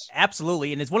 Marquise.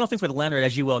 Absolutely. And it's one of those things with Leonard,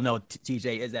 as you well know,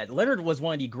 TJ, is that Leonard was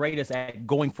one of the greatest at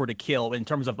going for the kill in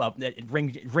terms of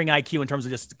ring IQ, in terms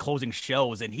of just closing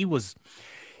shows. And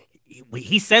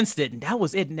he sensed it, and that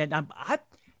was it. And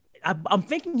I'm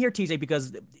thinking here, TJ,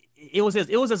 because it was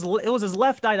his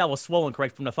left eye that was swollen,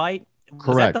 correct, from the fight.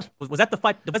 Correct. Was that the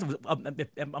fight?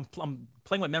 I'm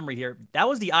playing with memory here. That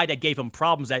was the eye that gave him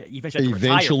problems that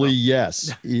eventually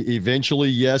yes. Eventually,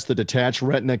 yes. The detached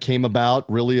retina came about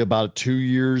really about 2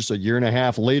 years, a year and a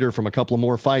half later from a couple of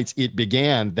more fights. It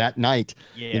began that night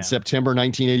in September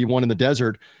 1981 in the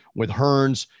desert with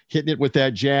Hearns hitting it with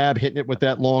that jab, hitting it with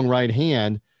that long right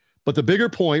hand. But the bigger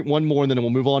point, one more, and then we'll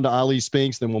move on to Ali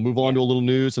Spinks. Then we'll move on to a little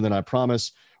news. And then I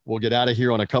promise we'll get out of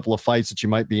here on a couple of fights that you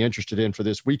might be interested in for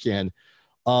this weekend.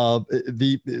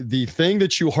 The thing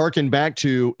that you hearken back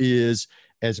to is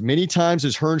as many times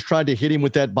as Hearns tried to hit him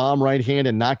with that bomb right hand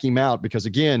and knock him out, because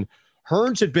again,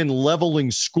 Hearns had been leveling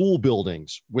school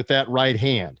buildings with that right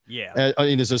hand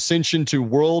in his ascension to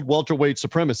world welterweight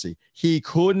supremacy. He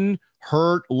couldn't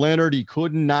hurt Leonard. He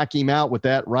couldn't knock him out with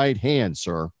that right hand,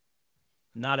 sir.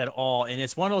 Not at all. And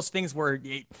it's one of those things where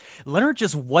Leonard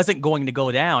just wasn't going to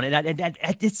go down. And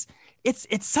it's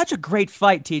such a great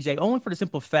fight, TJ, only for the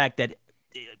simple fact that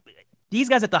these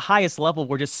guys at the highest level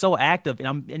were just so active.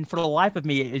 And for the life of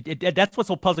me, that's what's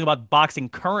so puzzling about boxing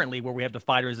currently, where we have the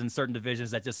fighters in certain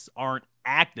divisions that just aren't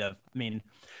active. I mean,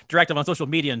 directive on social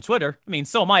media and Twitter. I mean,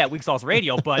 so am I at Weak Sauce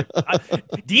Radio, but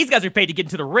these guys are paid to get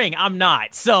into the ring. I'm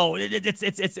not. So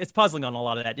it's puzzling on a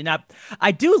lot of that. And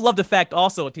I do love the fact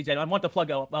also, TJ, I want to plug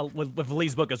with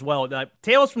Lee's book as well.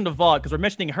 Tales from the Vault, because we're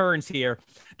mentioning Hearns here.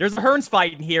 There's a Hearns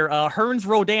fight in here. Hearns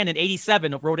Rodan in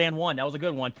 87. Rodan won. That was a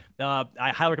good one. I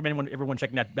highly recommend everyone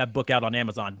checking that book out on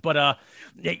Amazon. But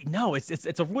no,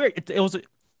 it's a weird. It was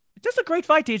just a great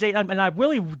fight, TJ, and I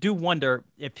really do wonder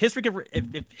if history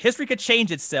could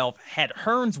change itself had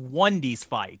Hearns won these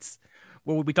fights.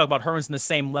 Where would we talk about Hearns in the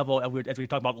same level as we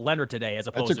talk about Leonard today? As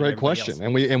opposed, that's a great question,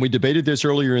 else. and we debated this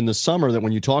earlier in the summer that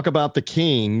when you talk about the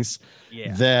Kings,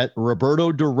 that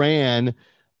Roberto Duran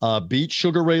beat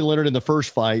Sugar Ray Leonard in the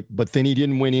first fight, but then he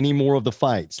didn't win any more of the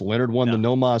fights. Leonard won the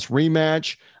No Mas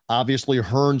rematch. Obviously,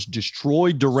 Hearns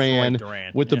destroyed Duran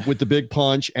with the big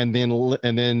punch, and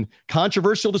then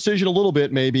controversial decision a little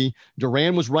bit maybe.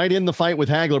 Duran was right in the fight with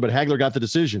Hagler, but Hagler got the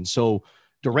decision. So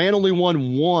Duran only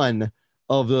won one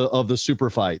of the super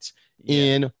fights.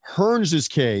 In Hearns's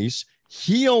case,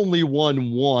 he only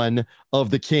won one of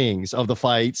the Kings of the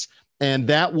fights, and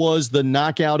that was the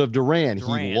knockout of Duran.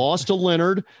 He lost to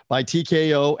Leonard by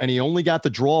TKO, and he only got the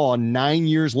draw 9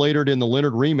 years later in the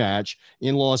Leonard rematch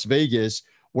in Las Vegas,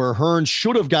 where Hearns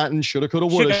should have gotten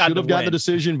the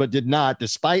decision, but did not,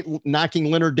 despite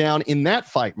knocking Leonard down in that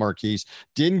fight. Marquise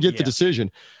didn't get the decision.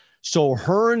 So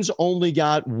Hearns only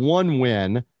got one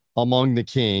win among the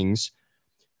Kings.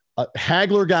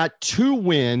 Hagler got 2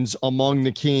 wins among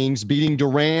the Kings, beating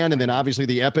Duran, and then obviously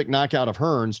the epic knockout of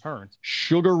Hearns.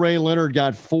 Sugar Ray Leonard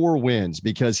got 4 wins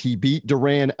because he beat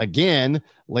Duran again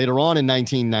later on in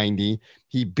 1990.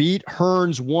 He beat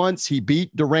Hearns once. He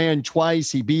beat Duran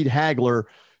twice. He beat Hagler.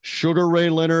 Sugar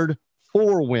Ray Leonard,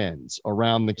 4 wins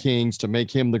around the Kings to make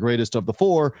him the greatest of the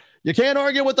 4. You can't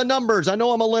argue with the numbers. I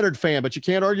know I'm a Leonard fan, but you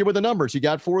can't argue with the numbers. He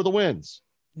got 4 of the wins.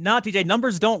 No, TJ,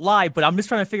 numbers don't lie, but I'm just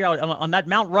trying to figure out on that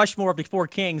Mount Rushmore of the 4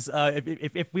 Kings,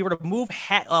 if we were to move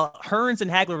Hearns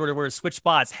and Hagler were to switch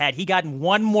spots, had he gotten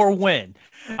one more win,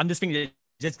 I'm just thinking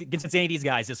just against any of these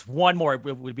guys, just one more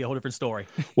would be a whole different story.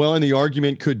 Well, and the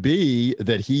argument could be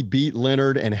that he beat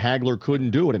Leonard and Hagler couldn't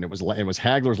do it, and it was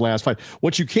Hagler's last fight.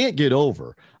 What you can't get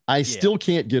over, I still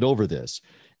can't get over this,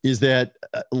 is that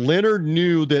Leonard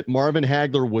knew that Marvin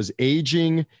Hagler was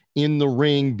aging in the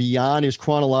ring beyond his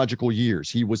chronological years.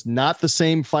 He was not the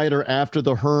same fighter after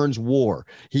the Hearns war.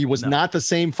 He was not the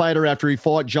same fighter after he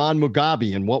fought John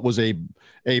Mugabe in what was a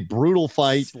brutal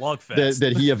fight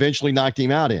that he eventually knocked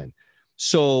him out in.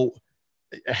 So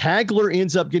Hagler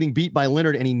ends up getting beat by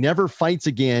Leonard, and he never fights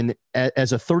again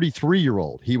as a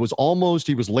 33-year-old. He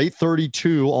was late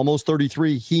 32, almost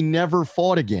 33. He never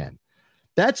fought again.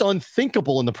 That's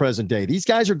unthinkable in the present day. These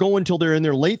guys are going till they're in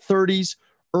their late 30s,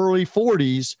 early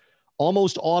 40s,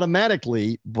 almost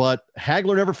automatically, but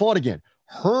Hagler never fought again.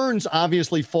 Hearns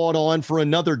obviously fought on for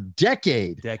another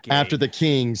decade after the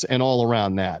Kings and all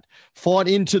around that. Fought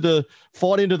into the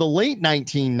late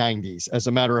 1990s, as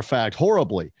a matter of fact,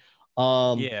 horribly.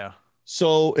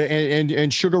 So,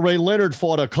 and Sugar Ray Leonard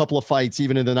fought a couple of fights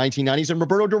even in the 1990s, and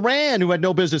Roberto Duran, who had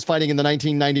no business fighting in the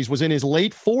 1990s, was in his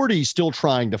late 40s still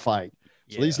trying to fight.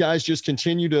 So these guys just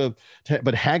continue to,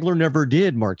 but Hagler never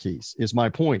did, Marquise, is my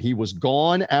point. He was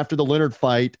gone after the Leonard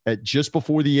fight at just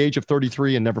before the age of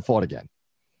 33 and never fought again.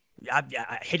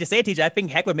 I hate to say it, TJ. I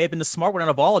think Hagler may have been the smart one out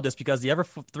of all of this because the other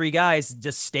three guys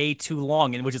just stay too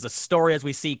long, and which is a story as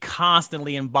we see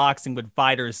constantly in boxing with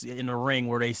fighters in the ring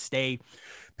where they stay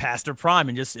past their prime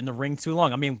and just in the ring too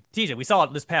long. I mean, TJ, we saw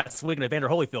it this past weekend at Evander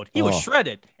Holyfield. He was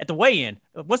shredded at the weigh-in.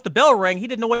 Once the bell rang, he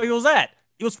didn't know where he was at.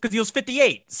 It was because he was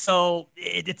 58. So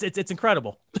it's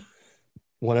incredible.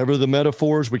 Whatever the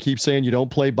metaphors, we keep saying you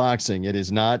don't play boxing. It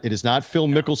is not Phil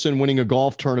Mickelson winning a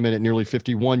golf tournament at nearly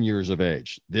 51 years of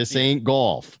age. This ain't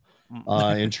golf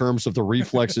in terms of the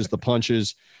reflexes, the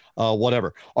punches,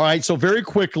 whatever. All right. So very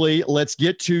quickly, let's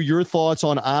get to your thoughts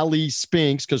on Ali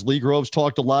Spinks because Lee Groves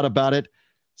talked a lot about it.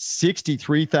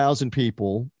 63,000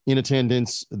 people in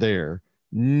attendance there.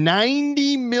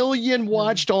 90 million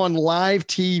watched on live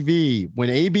TV when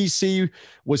ABC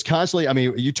was constantly, I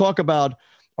mean, you talk about,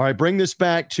 all right, bring this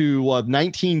back to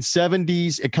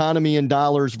 1970s economy in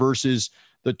dollars versus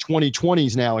the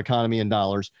 2020s now economy in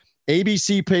dollars.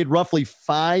 ABC paid roughly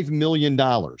 $5 million,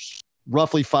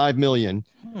 roughly $5 million.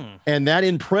 And that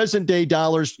in present day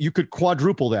dollars, you could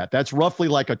quadruple that. That's roughly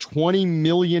like a $20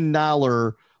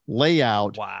 million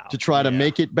layout to try to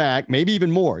make it back, maybe even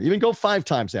more, even go 5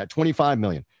 times that, 25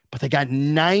 million. But they got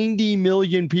 90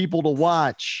 million people to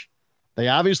watch. They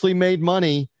obviously made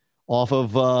money off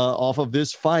of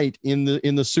this fight in the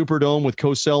Superdome with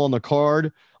Cosell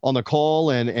on the call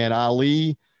and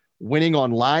Ali winning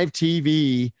on live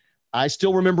TV. I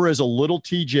still remember as a little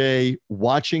TJ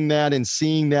watching that and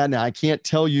seeing that. Now I can't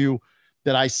tell you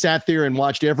that I sat there and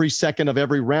watched every second of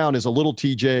every round as a little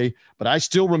TJ, but I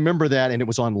still remember that, and it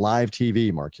was on live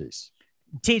TV, Marquise.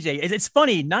 TJ, it's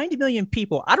funny, 90 million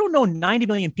people. I don't know 90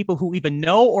 million people who even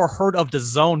know or heard of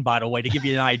DAZN, by the way, to give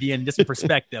you an idea in this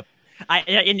perspective.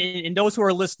 And those who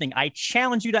are listening, I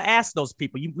challenge you to ask those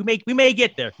people. We may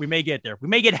get there. We may get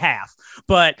half.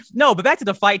 But back to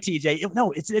the fight, TJ.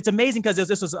 It's amazing because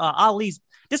this was Ali's.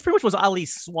 This pretty much was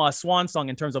Ali's swan song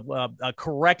in terms of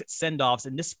correct send-offs.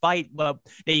 In this fight,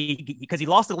 because he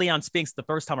lost to Leon Spinks the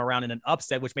first time around in an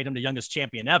upset, which made him the youngest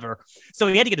champion ever. So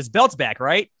he had to get his belts back,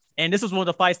 right? And this was one of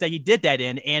the fights that he did that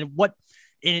in. And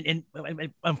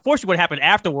unfortunately, what happened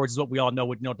afterwards is what we all know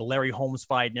with the Larry Holmes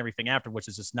fight and everything after, which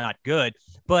is just not good.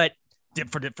 But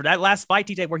for that last fight,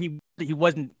 TJ, where he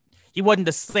wasn't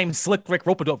the same slick Rick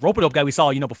rope-a-dope guy we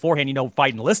saw beforehand,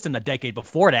 fighting Liston a decade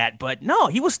before that. But no,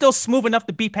 he was still smooth enough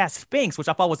to beat past Spinks, which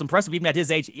I thought was impressive even at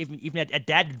his age, even at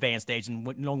that advanced age, and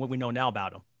knowing what we know now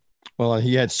about him. Well,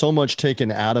 he had so much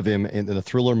taken out of him in the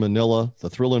Thriller Manila. The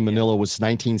Thriller Manila was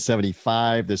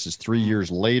 1975. This is 3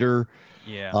 years later.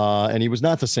 Yeah. And he was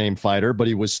not the same fighter, but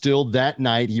he was still that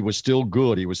night. He was still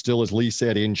good. He was still, as Lee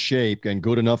said, in shape and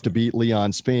good enough to beat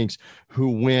Leon Spinks, who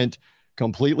went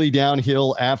completely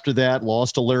downhill after that,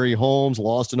 lost to Larry Holmes,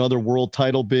 lost another world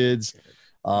title bids.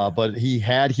 But he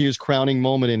had his crowning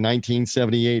moment in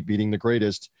 1978, beating the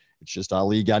greatest. It's just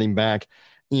Ali got him back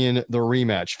in the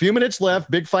rematch. Few minutes left.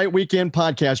 Big Fight Weekend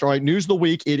podcast. All right, news of the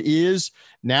week. It is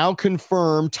now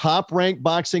confirmed. Top Rank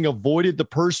Boxing avoided the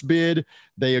purse bid.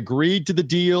 They agreed to the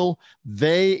deal.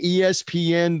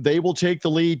 ESPN, they will take the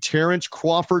lead. Terrence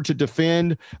Crawford to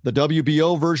defend the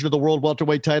WBO version of the world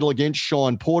welterweight title against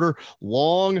Sean Porter.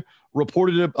 Long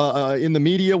reported in the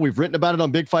media. We've written about it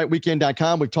on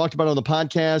BigFightWeekend.com. We've talked about it on the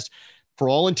podcast. For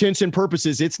all intents and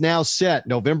purposes, it's now set.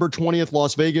 November 20th,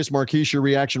 Las Vegas. Marquise, your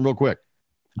reaction real quick.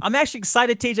 I'm actually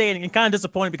excited, TJ, and kind of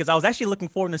disappointed because I was actually looking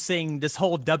forward to seeing this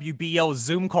whole WBO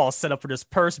Zoom call set up for this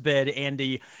purse bid and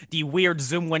the weird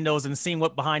Zoom windows and seeing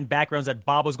what behind backgrounds that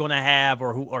Bob was going to have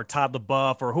or Todd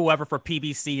LaBeouf or whoever for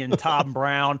PBC and Tom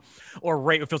Brown or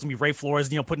Ray, if it was going to be Ray Flores,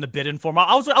 putting the bid in for him.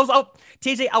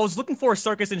 TJ, I was looking for a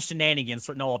circus and shenanigans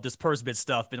for all of this purse bid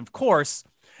stuff, and of course,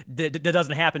 that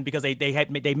doesn't happen because they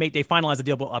finalized the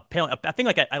deal. I think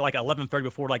like at 11:30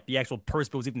 before like the actual purse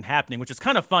bid was even happening, which is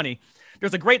kind of funny.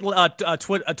 There's a great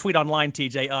tweet online,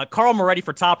 TJ. Carl Moretti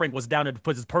for Top Rank was down to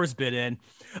put his purse bid in.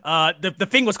 The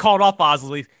thing was called off,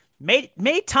 obviously.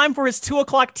 Made time for his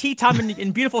 2:00 tea time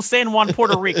in beautiful San Juan,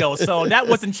 Puerto Rico. So that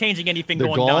wasn't changing anything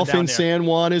going down there. The golf in San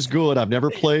Juan is good. I've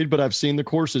never played, but I've seen the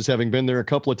courses, having been there a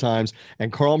couple of times.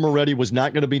 And Carl Moretti was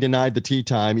not going to be denied the tea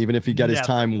time, even if he got his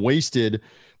time wasted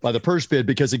by the purse bid,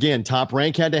 because again, Top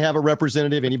Rank had to have a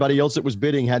representative. Anybody else that was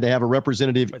bidding had to have a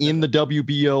representative in the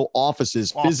WBO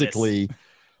offices physically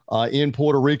in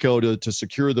Puerto Rico to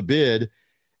secure the bid.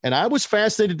 And I was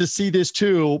fascinated to see this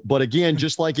too. But again,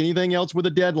 just like anything else with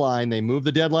a deadline, they move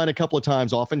the deadline a couple of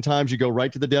times. Oftentimes you go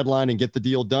right to the deadline and get the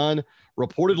deal done.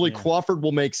 Reportedly, Crawford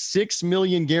will make $6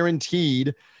 million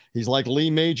guaranteed He's like Lee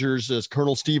Majors as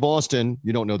Colonel Steve Austin.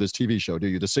 You don't know this TV show, do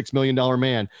you? The $6 Million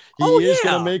Man. He is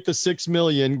going to make the $6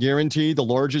 million guaranteed, the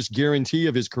largest guarantee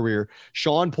of his career.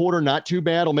 Shawn Porter, not too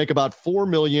bad. Will make about $4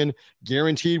 million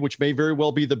guaranteed, which may very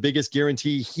well be the biggest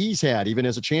guarantee he's had, even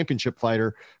as a championship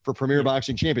fighter for Premier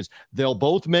Boxing Champions. They'll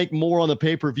both make more on the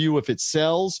pay-per-view if it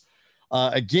sells.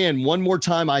 Again, one more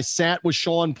time, I sat with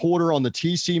Shawn Porter on the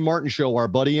TC Martin Show, our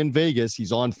buddy in Vegas.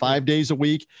 He's on 5 days a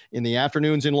week in the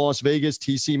afternoons in Las Vegas,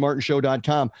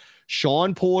 tcmartinshow.com.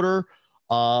 Shawn Porter,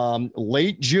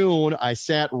 late June, I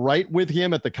sat right with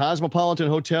him at the Cosmopolitan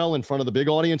Hotel in front of the big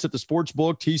audience at the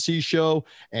Sportsbook TC show,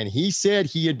 and he said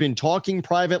he had been talking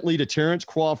privately to Terrence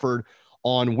Crawford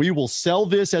on, we will sell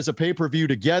this as a pay-per-view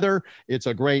together. It's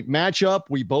a great matchup.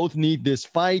 We both need this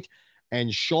fight.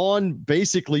 And Shawn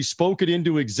basically spoke it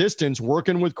into existence,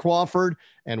 working with Crawford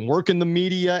and working the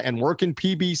media and working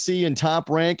PBC and Top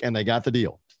Rank, and they got the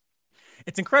deal.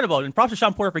 It's incredible. And props to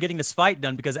Shawn Porter for getting this fight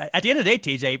done, because at the end of the day,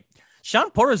 TJ,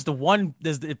 Shawn Porter is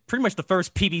pretty much the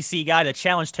first PBC guy to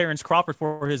challenge Terrence Crawford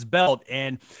for his belt.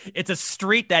 And it's a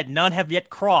street that none have yet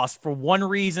crossed for one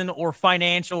reason or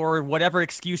financial or whatever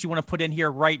excuse you want to put in here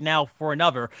right now for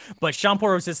another. But Shawn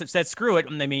Porter just said, screw it.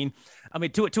 TJ,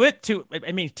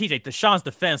 to Shawn's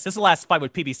defense, this last fight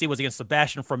with PBC was against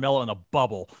Sebastian Formella in a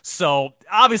bubble. So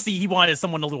obviously he wanted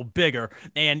someone a little bigger,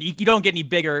 and you don't get any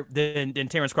bigger than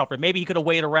Terrence Crawford. Maybe he could have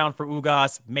waited around for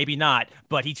Ugas, maybe not,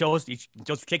 but he chose to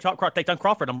take down Crawford.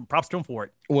 I'm props to him for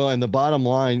it. Well, and the bottom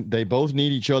line, they both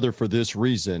need each other for this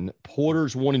reason.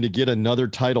 Porter's wanting to get another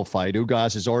title fight.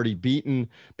 Ugas has already beaten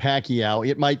Pacquiao.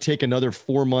 It might take another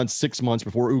 4 months, 6 months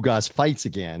before Ugas fights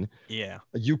again. Yeah.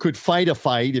 You could fight a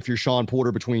fight if you're Shawn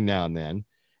Porter between now and then.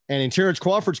 And in Terrence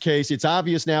Crawford's case, it's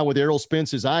obvious now with Errol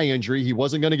Spence's eye injury, he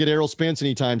wasn't going to get Errol Spence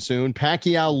anytime soon.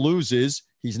 Pacquiao loses.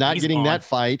 He's not getting that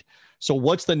fight. So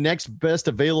what's the next best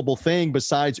available thing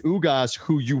besides Ugas,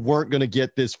 who you weren't going to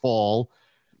get this fall?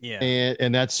 Yeah.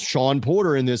 And that's Shawn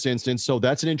Porter in this instance. So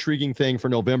that's an intriguing thing for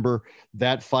November.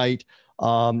 That fight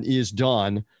is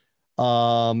done.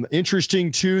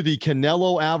 Interesting too, the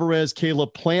Canelo Alvarez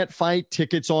Caleb Plant fight,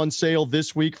 tickets on sale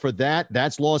this week for that.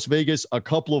 That's Las Vegas a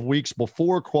couple of weeks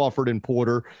before Crawford and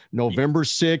Porter. November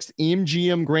 6th,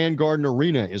 MGM Grand Garden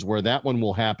Arena is where that one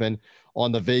will happen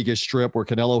on the Vegas Strip, where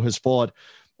Canelo has fought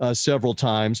several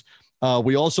times.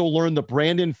 We also learned the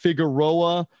Brandon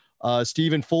Figueroa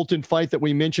Stephen Fulton fight that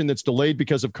we mentioned that's delayed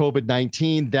because of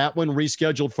COVID-19. That one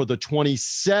rescheduled for the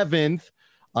 27th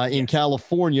in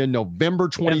California, November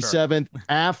 27th,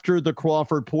 after the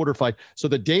Crawford Porter fight. So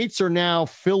the dates are now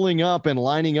filling up and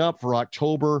lining up for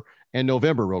October and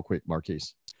November. Real quick,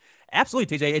 Marquise.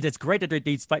 Absolutely, TJ. It's great that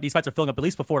these fights are filling up at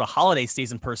least before the holiday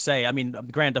season per se. I mean,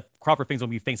 granted, the Crawford thing's going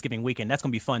to be Thanksgiving weekend. That's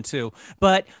going to be fun too.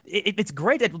 But it's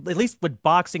great that at least with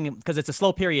boxing, because it's a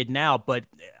slow period now, but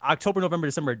October, November,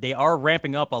 December, they are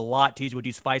ramping up a lot, TJ, with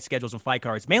these fight schedules and fight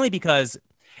cards, mainly because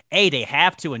A, they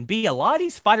have to, and B, a lot of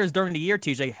these fighters during the year,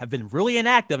 TJ, have been really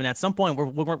inactive, and at some point,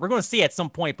 we're going to see at some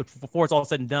point, but before it's all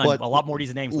said and done, a lot more of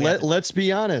these names. Let's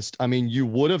be honest. I mean, you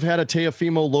would have had a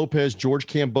Teofimo Lopez, George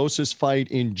Kambosos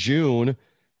fight in June,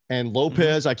 and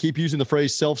Lopez, I keep using the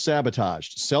phrase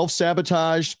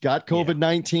self-sabotaged, got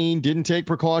COVID-19, didn't take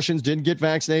precautions, didn't get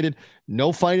vaccinated,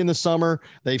 no fight in the summer.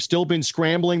 They've still been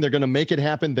scrambling. They're going to make it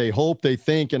happen. They hope, they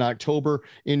think, in October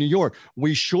in New York.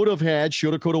 We should have had,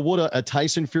 shoulda, coulda, woulda, a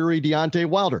Tyson Fury, Deontay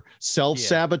Wilder.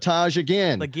 Self-sabotage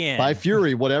again by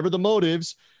Fury, whatever the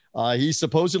motives. He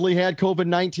supposedly had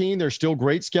COVID-19. There's still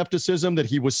great skepticism that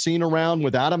he was seen around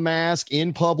without a mask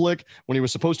in public when he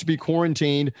was supposed to be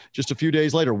quarantined just a few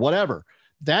days later. Whatever.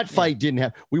 That fight didn't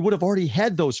have. We would have already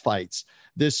had those fights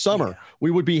this summer. Yeah.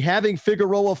 We would be having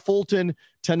Figueroa Fulton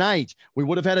tonight. We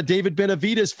would have had a David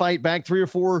Benavidez fight back 3 or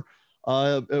 4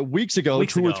 weeks ago,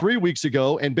 2 or 3 weeks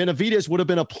ago, and Benavidez would have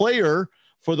been a player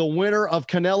for the winner of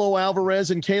Canelo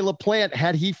Alvarez and Caleb Plant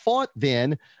had he fought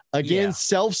then. Again,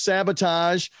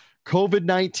 self-sabotage,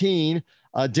 COVID-19,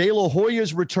 De La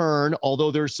Hoya's return,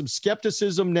 although there's some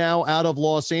skepticism now out of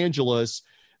Los Angeles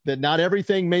that not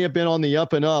everything may have been on the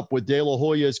up and up with De La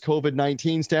Hoya's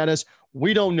COVID-19 status.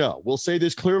 We don't know. We'll say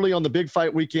this clearly on the Big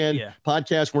Fight Weekend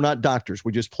podcast. We're not doctors.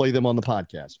 We just play them on the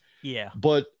podcast. Yeah.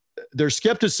 But there's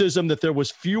skepticism that there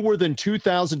was fewer than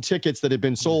 2,000 tickets that had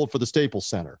been sold for the Staples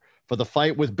Center for the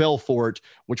fight with Belfort,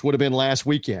 which would have been last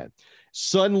weekend.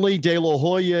 Suddenly, De La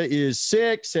Hoya is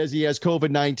sick, says he has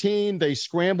COVID-19. They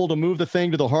scramble to move the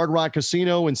thing to the Hard Rock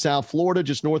Casino in South Florida,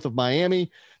 just north of Miami.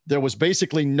 There was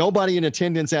basically nobody in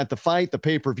attendance at the fight. The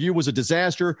pay-per-view was a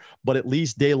disaster, but at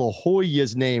least De La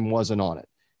Hoya's name wasn't on it.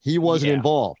 He wasn't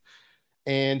involved.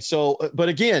 And so, but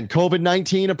again,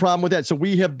 COVID-19, a problem with that. So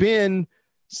we have been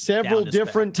several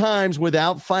different times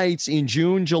without fights in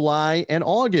June, July, and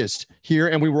August here.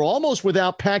 And we were almost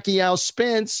without Pacquiao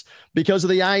Spence because of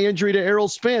the eye injury to Errol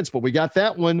Spence, but we got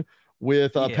that one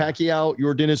with Pacquiao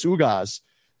Yordenis Ugas.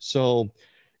 So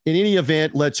in any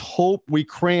event, let's hope we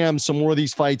cram some more of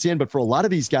these fights in. But for a lot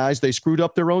of these guys, they screwed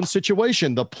up their own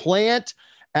situation. The Plant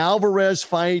Alvarez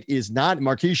fight is not,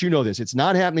 Marquise, you know this, it's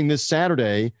not happening this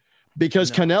Saturday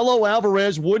because Canelo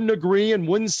Alvarez wouldn't agree and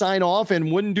wouldn't sign off and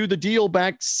wouldn't do the deal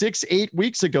back 6-8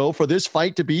 weeks ago for this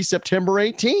fight to be September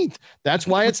 18th. That's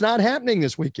why it's not happening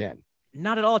this weekend.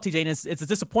 Not at all, TJ. And it's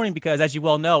disappointing because, as you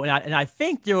well know, and I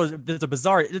think there's a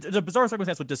bizarre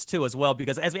circumstance with this too as well,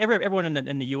 because as everyone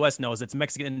in the U.S. knows, it's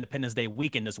Mexican Independence Day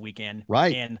weekend this weekend.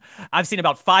 Right. And I've seen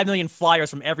about 5 million flyers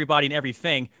from everybody and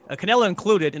everything, Canelo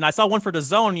included. And I saw one for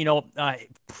DAZN,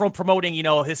 promoting,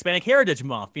 Hispanic Heritage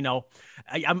Month.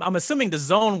 I'm assuming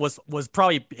DAZN was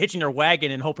probably hitching their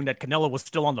wagon and hoping that Canelo was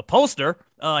still on the poster.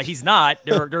 He's not.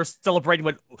 They're celebrating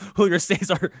with Julio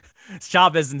Cesar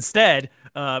Chavez instead.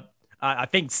 I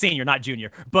think senior, not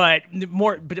junior, but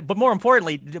more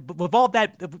importantly, with all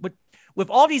that, with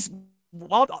all these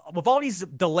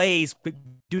delays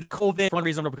due to COVID, for one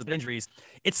reason or because of injuries,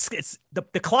 it's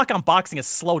the clock on boxing has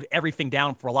slowed everything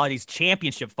down for a lot of these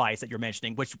championship fights that you're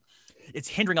mentioning, which it's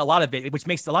hindering a lot of it, which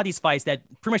makes a lot of these fights that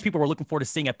pretty much people were looking forward to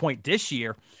seeing at point this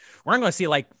year. We're not going to see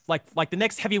like the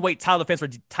next heavyweight title defense for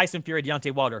Tyson Fury,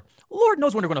 Deontay Wilder. Lord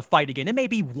knows when they're going to fight again. It may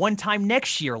be one time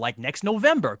next year, like next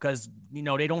November, because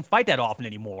they don't fight that often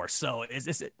anymore. So it's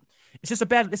just a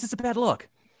bad look.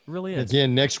 It really is.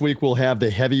 Again, next week we'll have the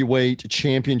heavyweight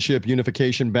championship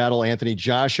unification battle. Anthony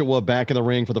Joshua back in the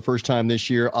ring for the first time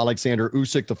this year. Alexander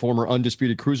Usyk, the former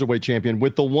undisputed cruiserweight champion,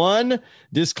 with the one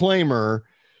disclaimer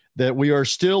that we are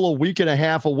still a week and a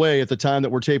half away at the time that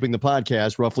we're taping the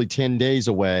podcast, roughly 10 days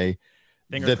away,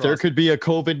 there could be a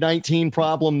COVID-19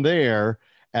 problem there.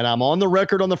 And I'm on the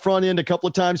record on the front end a couple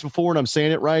of times before, and I'm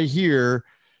saying it right here,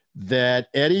 that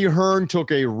Eddie Hearn took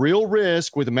a real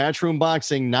risk with Matchroom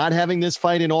Boxing not having this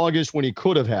fight in August when he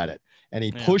could have had it. And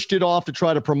he pushed it off to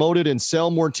try to promote it and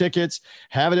sell more tickets,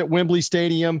 have it at Wembley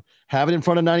Stadium, have it in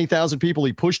front of 90,000 people.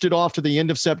 He pushed it off to the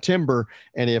end of September.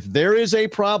 And if there is a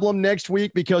problem next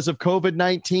week because of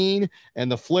COVID-19 and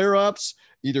the flare-ups,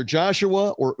 either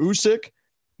Joshua or Usyk,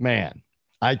 man,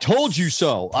 I told you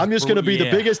so. I'm just going to be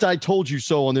the biggest I told you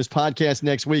so on this podcast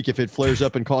next week if it flares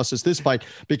up and costs us this fight,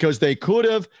 because they could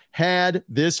have had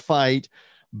this fight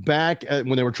back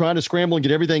when they were trying to scramble and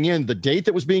get everything in. The date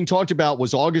that was being talked about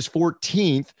was August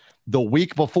 14th, the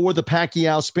week before the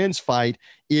Pacquiao Spence fight.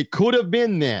 It could have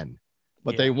been then,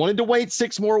 but they wanted to wait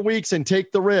 6 more weeks and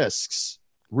take the risks.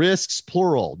 Risks,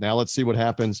 plural. Now let's see what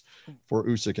happens for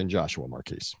Usyk and Joshua,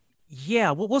 Marquise.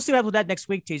 Yeah, we'll see what happens with that next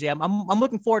week, TJ. I'm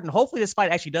looking forward, and hopefully this fight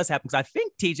actually does happen, because I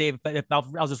think, TJ, if I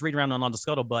was just reading around on the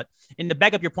Scuttle, but in the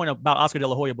back up your point about Oscar De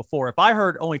La Hoya before, if I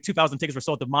heard only 2,000 tickets were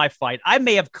sold to my fight, I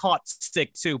may have caught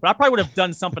sick too, but I probably would have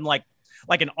done something like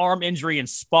an arm injury in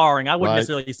sparring. I wouldn't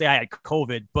necessarily say I had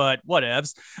COVID, but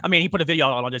whatevs. I mean, he put a video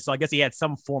on it, so I guess he had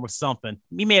some form of something.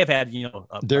 He may have had,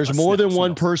 there's more than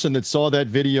one person that saw that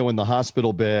video in the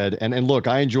hospital bed. And look,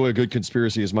 I enjoy a good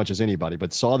conspiracy as much as anybody,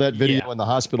 but saw that video in the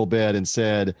hospital bed and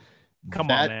said,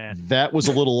 come on, man, that was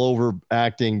a little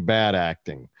overacting, bad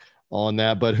acting on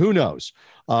that, but who knows?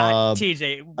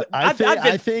 TJ, I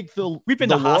think the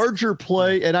larger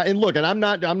play, and look, and I'm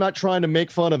not trying to make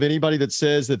fun of anybody that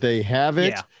says that they have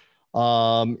it.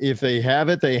 If they have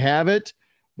it, they have it.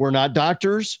 We're not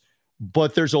doctors,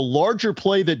 but there's a larger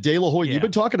play that De La Hoya, you've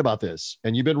been talking about this,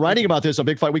 and you've been writing about this on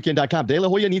BigFightWeekend.com. De La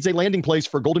Hoya needs a landing place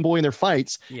for Golden Boy in their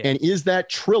fights. And is that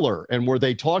Triller? And were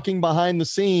they talking behind the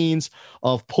scenes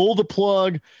of pull the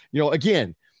plug?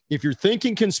 Again, if you're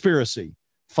thinking conspiracy,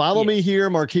 follow me here,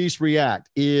 Marquise React.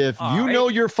 If know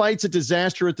your fight's a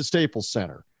disaster at the Staples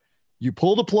Center, you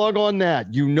pull the plug on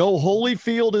that.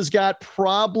 Holyfield has got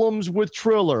problems with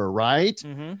Triller, right?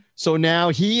 Mm-hmm. So now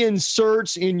he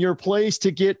inserts in your place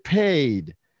to get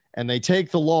paid, and they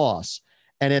take the loss.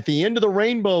 And at the end of the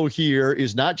rainbow here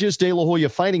is not just De La Hoya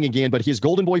fighting again, but his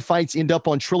Golden Boy fights end up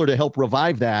on Triller to help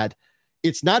revive that.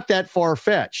 It's not that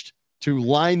far-fetched to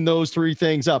line those 3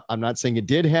 things up. I'm not saying it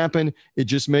did happen. It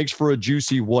just makes for a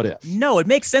juicy what if. No, it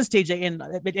makes sense, TJ. And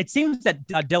it seems that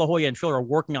De La Hoya and Triller are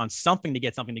working on something to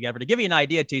get something together. To give you an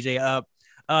idea, TJ,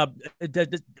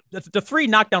 the three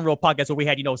Knockdown Roll podcasts where we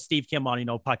had, Steve Kim on,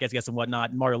 podcast guests and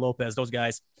whatnot, Mario Lopez, those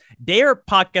guys, their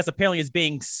podcast apparently is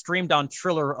being streamed on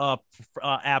Triller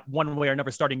app one way or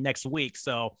another starting next week.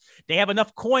 So they have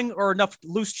enough coin or enough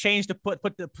loose change to put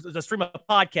the stream a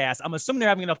podcast. I'm assuming they're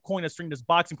having enough coin to stream this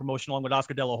boxing promotion along with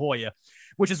Oscar De La Hoya,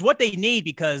 which is what they need,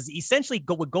 because essentially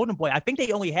with Golden Boy, I think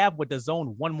they only have with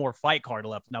DAZN one more fight card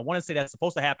left. And I want to say that's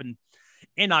supposed to happen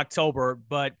in October,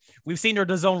 but we've seen their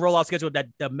DAZN rollout schedule that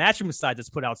the Matchroom side that's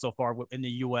put out so far in the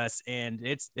US, and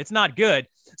it's not good.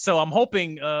 So I'm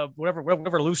hoping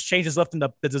whatever loose changes left in the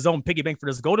DAZN piggy bank for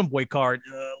this Golden Boy card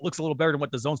looks a little better than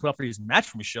what DAZN's put out for these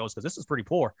Matchroom shows, because this is pretty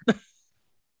poor.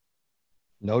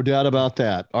 No doubt about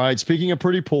that. All right, speaking of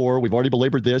pretty poor, we've already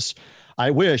belabored this.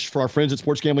 I wish for our friends at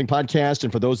Sports Gambling Podcast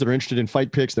and for those that are interested in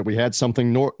fight picks that we had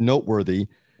something noteworthy.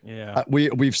 Yeah,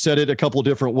 we've said it a couple of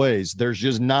different ways. There's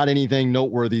just not anything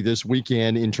noteworthy this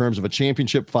weekend in terms of a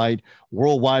championship fight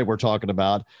worldwide. We're talking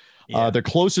about the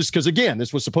closest, because again,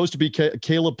 this was supposed to be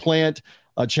Caleb Plant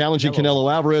challenging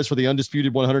Canelo Alvarez for the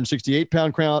undisputed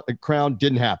 168-pound crown.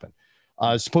 Didn't happen.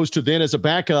 Supposed to then, as a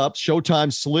backup,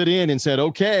 Showtime slid in and said,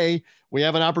 okay, we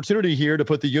have an opportunity here to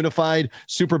put the unified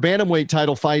super bantamweight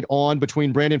title fight on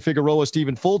between Brandon Figueroa,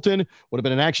 Stephen Fulton. Would have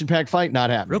been an action-packed fight. Not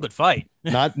happening. Real good fight.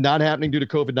 not happening due to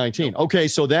COVID-19. Okay,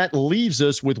 so that leaves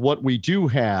us with what we do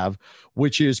have,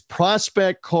 which is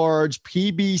prospect cards,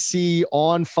 PBC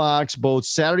on Fox, both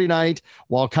Saturday night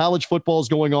while college football is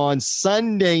going on,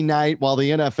 Sunday night while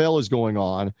the NFL is going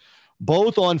on,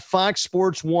 both on Fox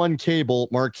Sports 1 cable.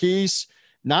 Marquise,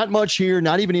 not much here,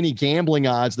 not even any gambling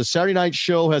odds. The Saturday night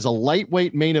show has a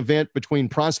lightweight main event between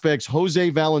prospects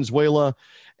Jose Valenzuela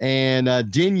and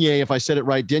Digne, if I said it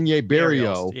right, Digne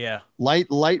Barrios. Yeah.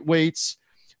 Lightweights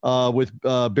with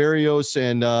Barrios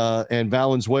and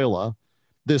Valenzuela.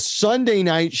 The Sunday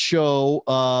night show,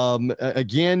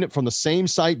 again, from the same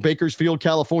site, Bakersfield,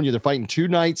 California. They're fighting two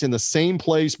nights in the same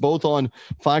place, both on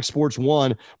Fox Sports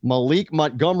 1. Malik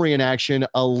Montgomery in action,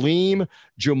 Aleem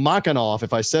Jumakanov,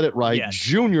 if I said it right, yes.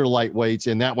 Junior lightweights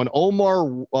in that one. Omar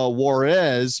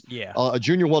Juarez, a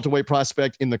junior welterweight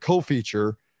prospect in the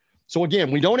co-feature. So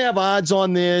again, we don't have odds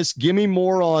on this. Give me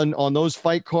more on those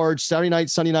fight cards. Saturday night,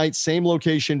 Sunday night, same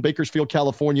location, Bakersfield,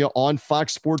 California, on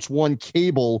Fox Sports 1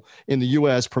 cable in the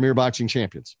U.S. Premier Boxing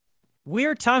Champions.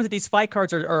 Weird times that these fight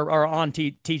cards are on,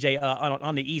 TJ,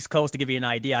 on the East Coast, to give you an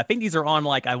idea. I think these are on,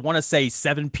 like, I want to say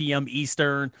 7 p.m.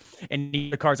 Eastern, and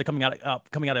the cards are coming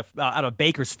out of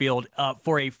Bakersfield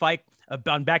for a fight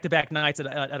on back-to-back nights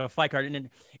at a fight card. And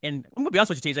I'm going to be honest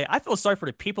with you, TJ, I feel sorry for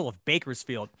the people of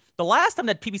Bakersfield. The last time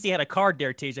that PBC had a card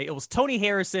there, TJ, it was Tony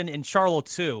Harrison and Charlo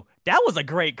 2. That was a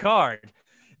great card.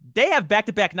 They have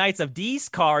back-to-back nights of these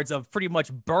cards of pretty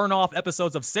much burn-off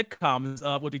episodes of sitcoms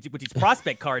with these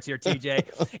prospect cards here, TJ.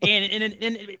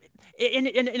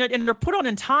 And they're put on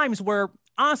in times where,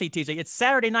 honestly, TJ, it's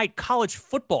Saturday night college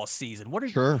football season. What are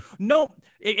sure. No,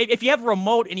 if you have a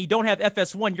remote and you don't have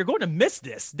FS1, you're going to miss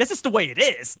this. This is the way it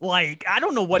is. Like, I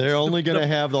don't know what they're only going to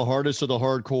have the hardest of the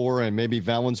hardcore and maybe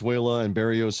Valenzuela and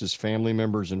Barrios' family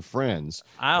members and friends.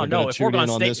 I don't know. If we're going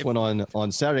to tune in on this one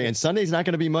on Saturday, and Sunday's not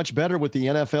going to be much better with the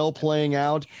NFL playing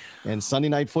out and Sunday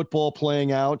night football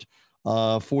playing out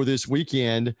for this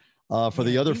weekend. For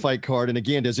the other fight card. And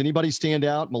again, does anybody stand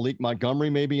out? Malik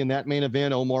Montgomery maybe in that main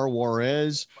event, Omar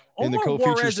Juarez in the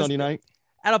co-feature Sunday night?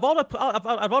 Out of all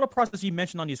the process you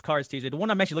mentioned on these cards, TJ, the one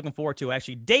I'm actually looking forward to,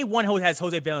 actually, day one has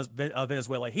Jose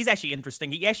Venezuela. He's actually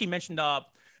interesting. He actually mentioned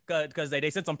because they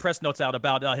sent some press notes out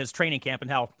about his training camp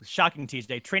and how shocking,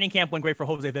 TJ. Training camp went great for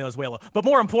Jose Venezuela. But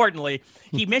more importantly,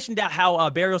 he mentioned out how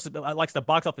Barrios likes to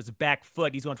box off his back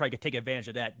foot. He's going to try to take advantage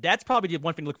of that. That's probably the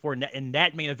one thing to look for in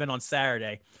that main event on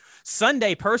Saturday.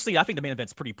 Sunday, personally, I think the main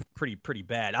event's pretty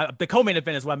bad. The co-main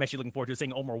event is what I'm actually looking forward to,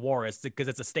 seeing Omar Juarez, because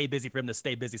it's a stay busy for him to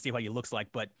stay busy, see how he looks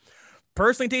like. But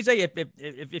personally, TJ,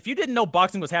 if you didn't know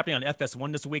boxing was happening on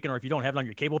FS1 this weekend, or if you don't have it on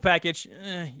your cable package,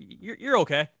 you're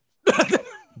okay.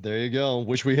 There you go.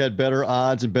 Wish we had better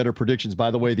odds and better predictions. By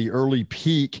the way, the early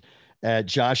peak at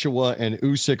Joshua and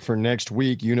Usyk for next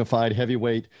week, unified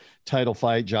heavyweight title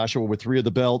fight. Joshua with 3 of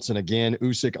the belts, and again,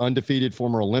 Usyk undefeated,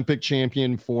 former Olympic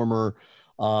champion, former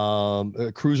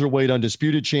cruiserweight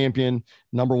undisputed champion,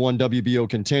 number 1 WBO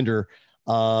contender.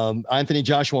 Anthony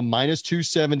Joshua minus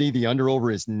 270. The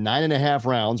under-over is 9.5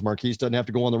 rounds. Marquise doesn't have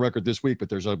to go on the record this week, but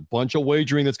there's a bunch of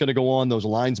wagering that's going to go on. Those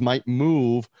lines might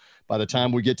move by the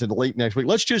time we get to the late next week.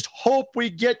 Let's just hope we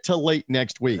get to late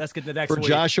next week. Let's get to next week. For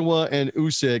Joshua and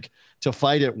Usyk to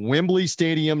fight at Wembley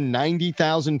Stadium,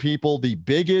 90,000 people, the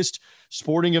biggest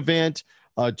sporting event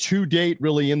to date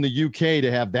really in the UK,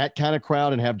 to have that kind of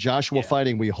crowd and have Joshua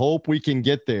fighting. We hope we can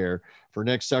get there for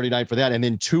next Saturday night for that. And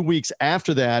then 2 weeks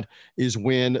after that is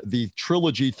when the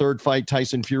trilogy third fight,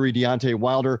 Tyson Fury, Deontay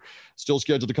Wilder, still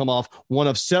scheduled to come off. One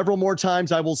of several more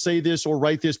times I will say this or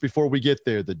write this before we get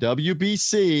there. The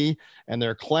WBC and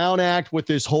their clown act with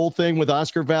this whole thing with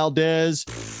Oscar Valdez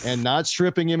and not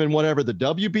stripping him and whatever. The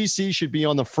WBC should be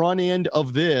on the front end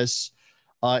of this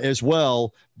as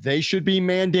well. They should be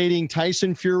mandating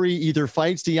Tyson Fury either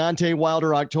fights Deontay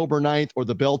Wilder October 9th or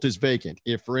the belt is vacant.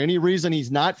 If for any reason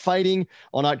he's not fighting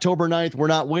on October 9th, we're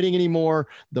not waiting anymore.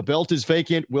 The belt is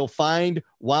vacant. We'll find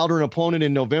Wilder an opponent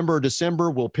in November or December.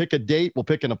 We'll pick a date. We'll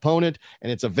pick an opponent,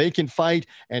 and it's a vacant fight,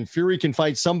 and Fury can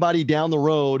fight somebody down the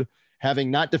road.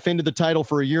 Having not defended the title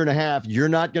for a year and a half, you're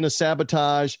not going to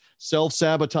sabotage,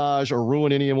 self-sabotage, or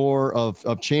ruin any more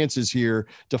of chances here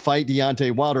to fight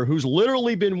Deontay Wilder, who's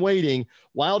literally been waiting.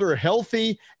 Wilder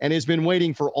healthy and has been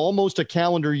waiting for almost a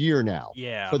calendar year now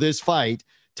for this fight.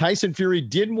 Tyson Fury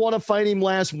didn't want to fight him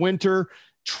last winter,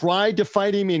 tried to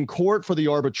fight him in court for the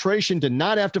arbitration, did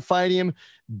not have to fight him,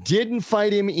 didn't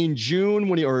fight him in June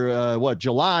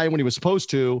July when he was supposed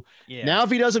to. Yeah. Now, if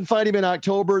he doesn't fight him in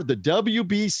October, the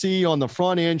WBC on the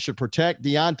front end should protect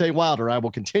Deontay Wilder. I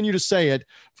will continue to say it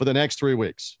for the next 3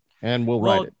 weeks, and we'll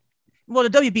write it. Well, the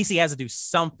WBC has to do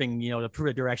something, to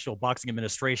prove their actual boxing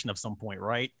administration of some point,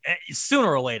 right?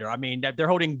 Sooner or later. I mean, they're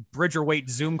holding Bridgerweight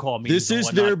Zoom call meetings. This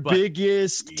is their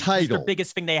biggest title. Their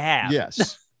biggest thing they have.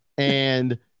 Yes.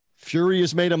 And Fury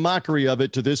has made a mockery of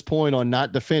it to this point on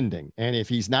not defending. And if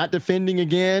he's not defending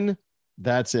again,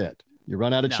 that's it. You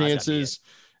run out of chances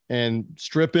and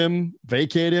strip him,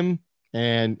 vacate him.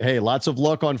 And hey, lots of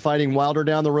luck on fighting Wilder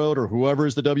down the road or whoever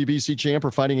is the WBC champ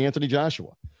or fighting Anthony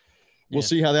Joshua. We'll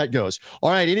see how that goes. All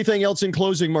right. Anything else in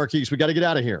closing, Marquise? We got to get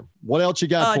out of here. What else you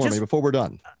got for me before we're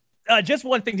done? Just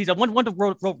one thing, TJ. One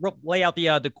to lay out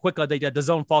the quick the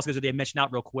zone false because they mentioned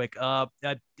out real quick.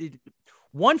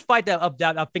 One fight that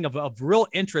I think of real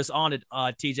interest on it,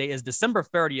 TJ, is December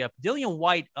 30th. Dillian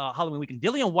Whyte, Halloween weekend.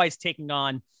 Dillian Whyte's taking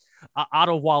on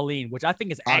Otto Wallin, which I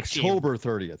think is actually October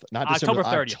 30th, not December.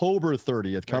 October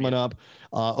 30th coming up.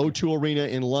 O2 Arena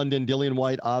in London. Dillian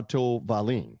Whyte, Otto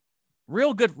Wallin.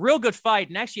 Real good fight,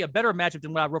 and actually a better matchup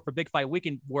than what I wrote for Big Fight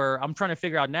Weekend, where I'm trying to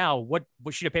figure out now what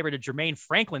sheet of paper did Jermaine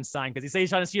Franklin sign, because he says he's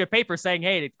trying to see a paper saying,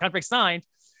 hey, the contract signed.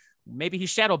 Maybe he's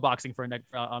shadow boxing for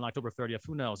on October 30th.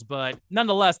 Who knows? But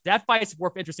nonetheless, that fight's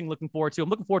worth looking forward to. I'm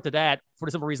looking forward to that for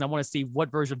the simple reason I want to see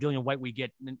what version of Dillian Whyte we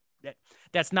get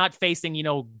that's not facing,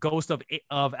 ghost of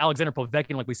Alexander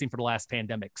Povetkin like we've seen for the last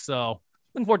pandemic. So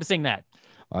looking forward to seeing that.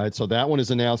 All right, so that one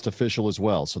is announced official as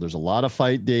well. So there's a lot of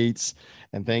fight dates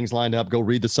and things lined up. Go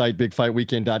read the site,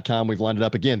 bigfightweekend.com. We've lined it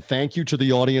up. Again, thank you to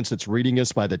the audience that's reading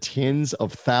us by the tens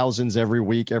of thousands every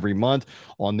week, every month.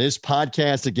 On this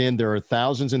podcast, again, there are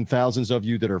thousands and thousands of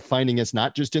you that are finding us,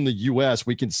 not just in the U.S.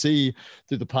 We can see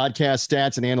through the podcast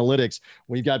stats and analytics.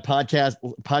 We've got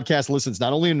podcast listens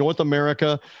not only in North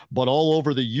America, but all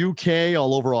over the U.K.,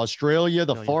 all over Australia,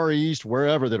 the Far East,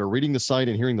 wherever, that are reading the site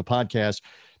and hearing the podcast.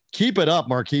 Keep it up,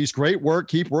 Marquise. Great work.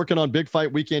 Keep working on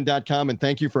bigfightweekend.com. And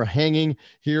thank you for hanging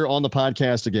here on the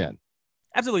podcast again.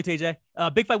 Absolutely, TJ.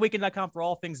 Bigfightweekend.com for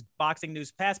all things boxing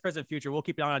news, past, present, future. We'll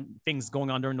keep an eye on things going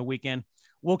on during the weekend.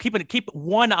 We'll keep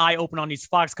one eye open on these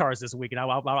Fox cars this weekend. I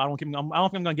don't think I'm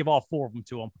going to give all four of them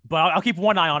to them, but I'll keep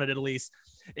one eye on it at least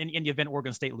in the event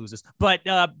Oregon State loses. But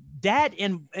that,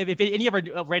 and if any other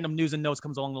random news and notes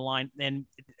comes along the line, and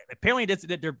apparently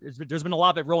there's been a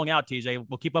lot of it rolling out, TJ.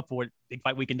 We'll keep up for it.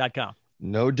 BigFightWeekend.com.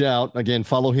 No doubt. Again,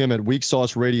 follow him at Weak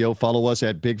Sauce Radio. Follow us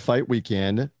at Big Fight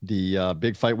Weekend. The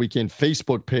Big Fight Weekend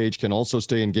Facebook page can also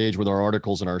stay engaged with our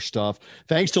articles and our stuff.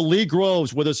 Thanks to Lee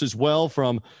Groves with us as well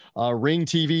from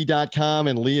ringtv.com.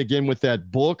 And Lee, again, with that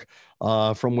book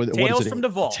from Tales from the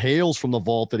Vault. Tales from the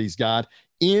Vault that he's got.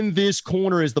 In this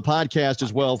corner is the podcast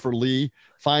as well for Lee.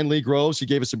 Find Lee Groves. He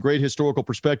gave us some great historical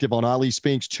perspective on Ali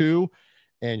Spinks too.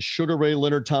 And Sugar Ray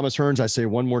Leonard, Thomas Hearns. I say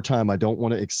one more time, I don't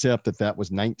want to accept that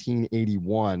was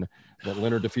 1981 that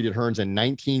Leonard defeated Hearns, in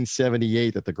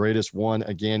 1978 that the greatest won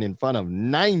again in front of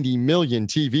 90 million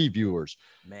TV viewers.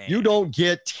 Man. You don't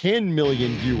get 10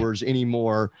 million viewers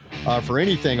anymore for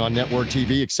anything on network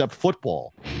TV except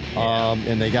football. Yeah.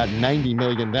 And they got 90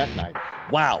 million that night.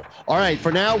 Wow. All right.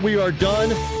 For now, we are done.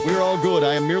 We are all good.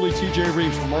 I am merely TJ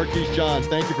Reeves from Marquise Johns.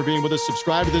 Thank you for being with us.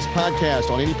 Subscribe to this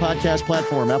podcast on any podcast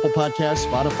platform, Apple Podcasts,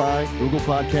 Spotify, Google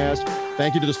Podcasts.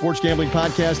 Thank you to the Sports Gambling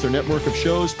Podcast, their network of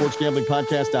shows,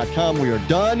 sportsgamblingpodcast.com. We are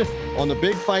done on the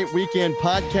Big Fight Weekend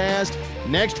podcast.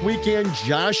 Next weekend,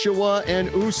 Joshua and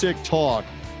Usyk talk.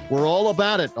 We're all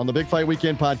about it on the Big Fight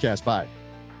Weekend podcast. Bye.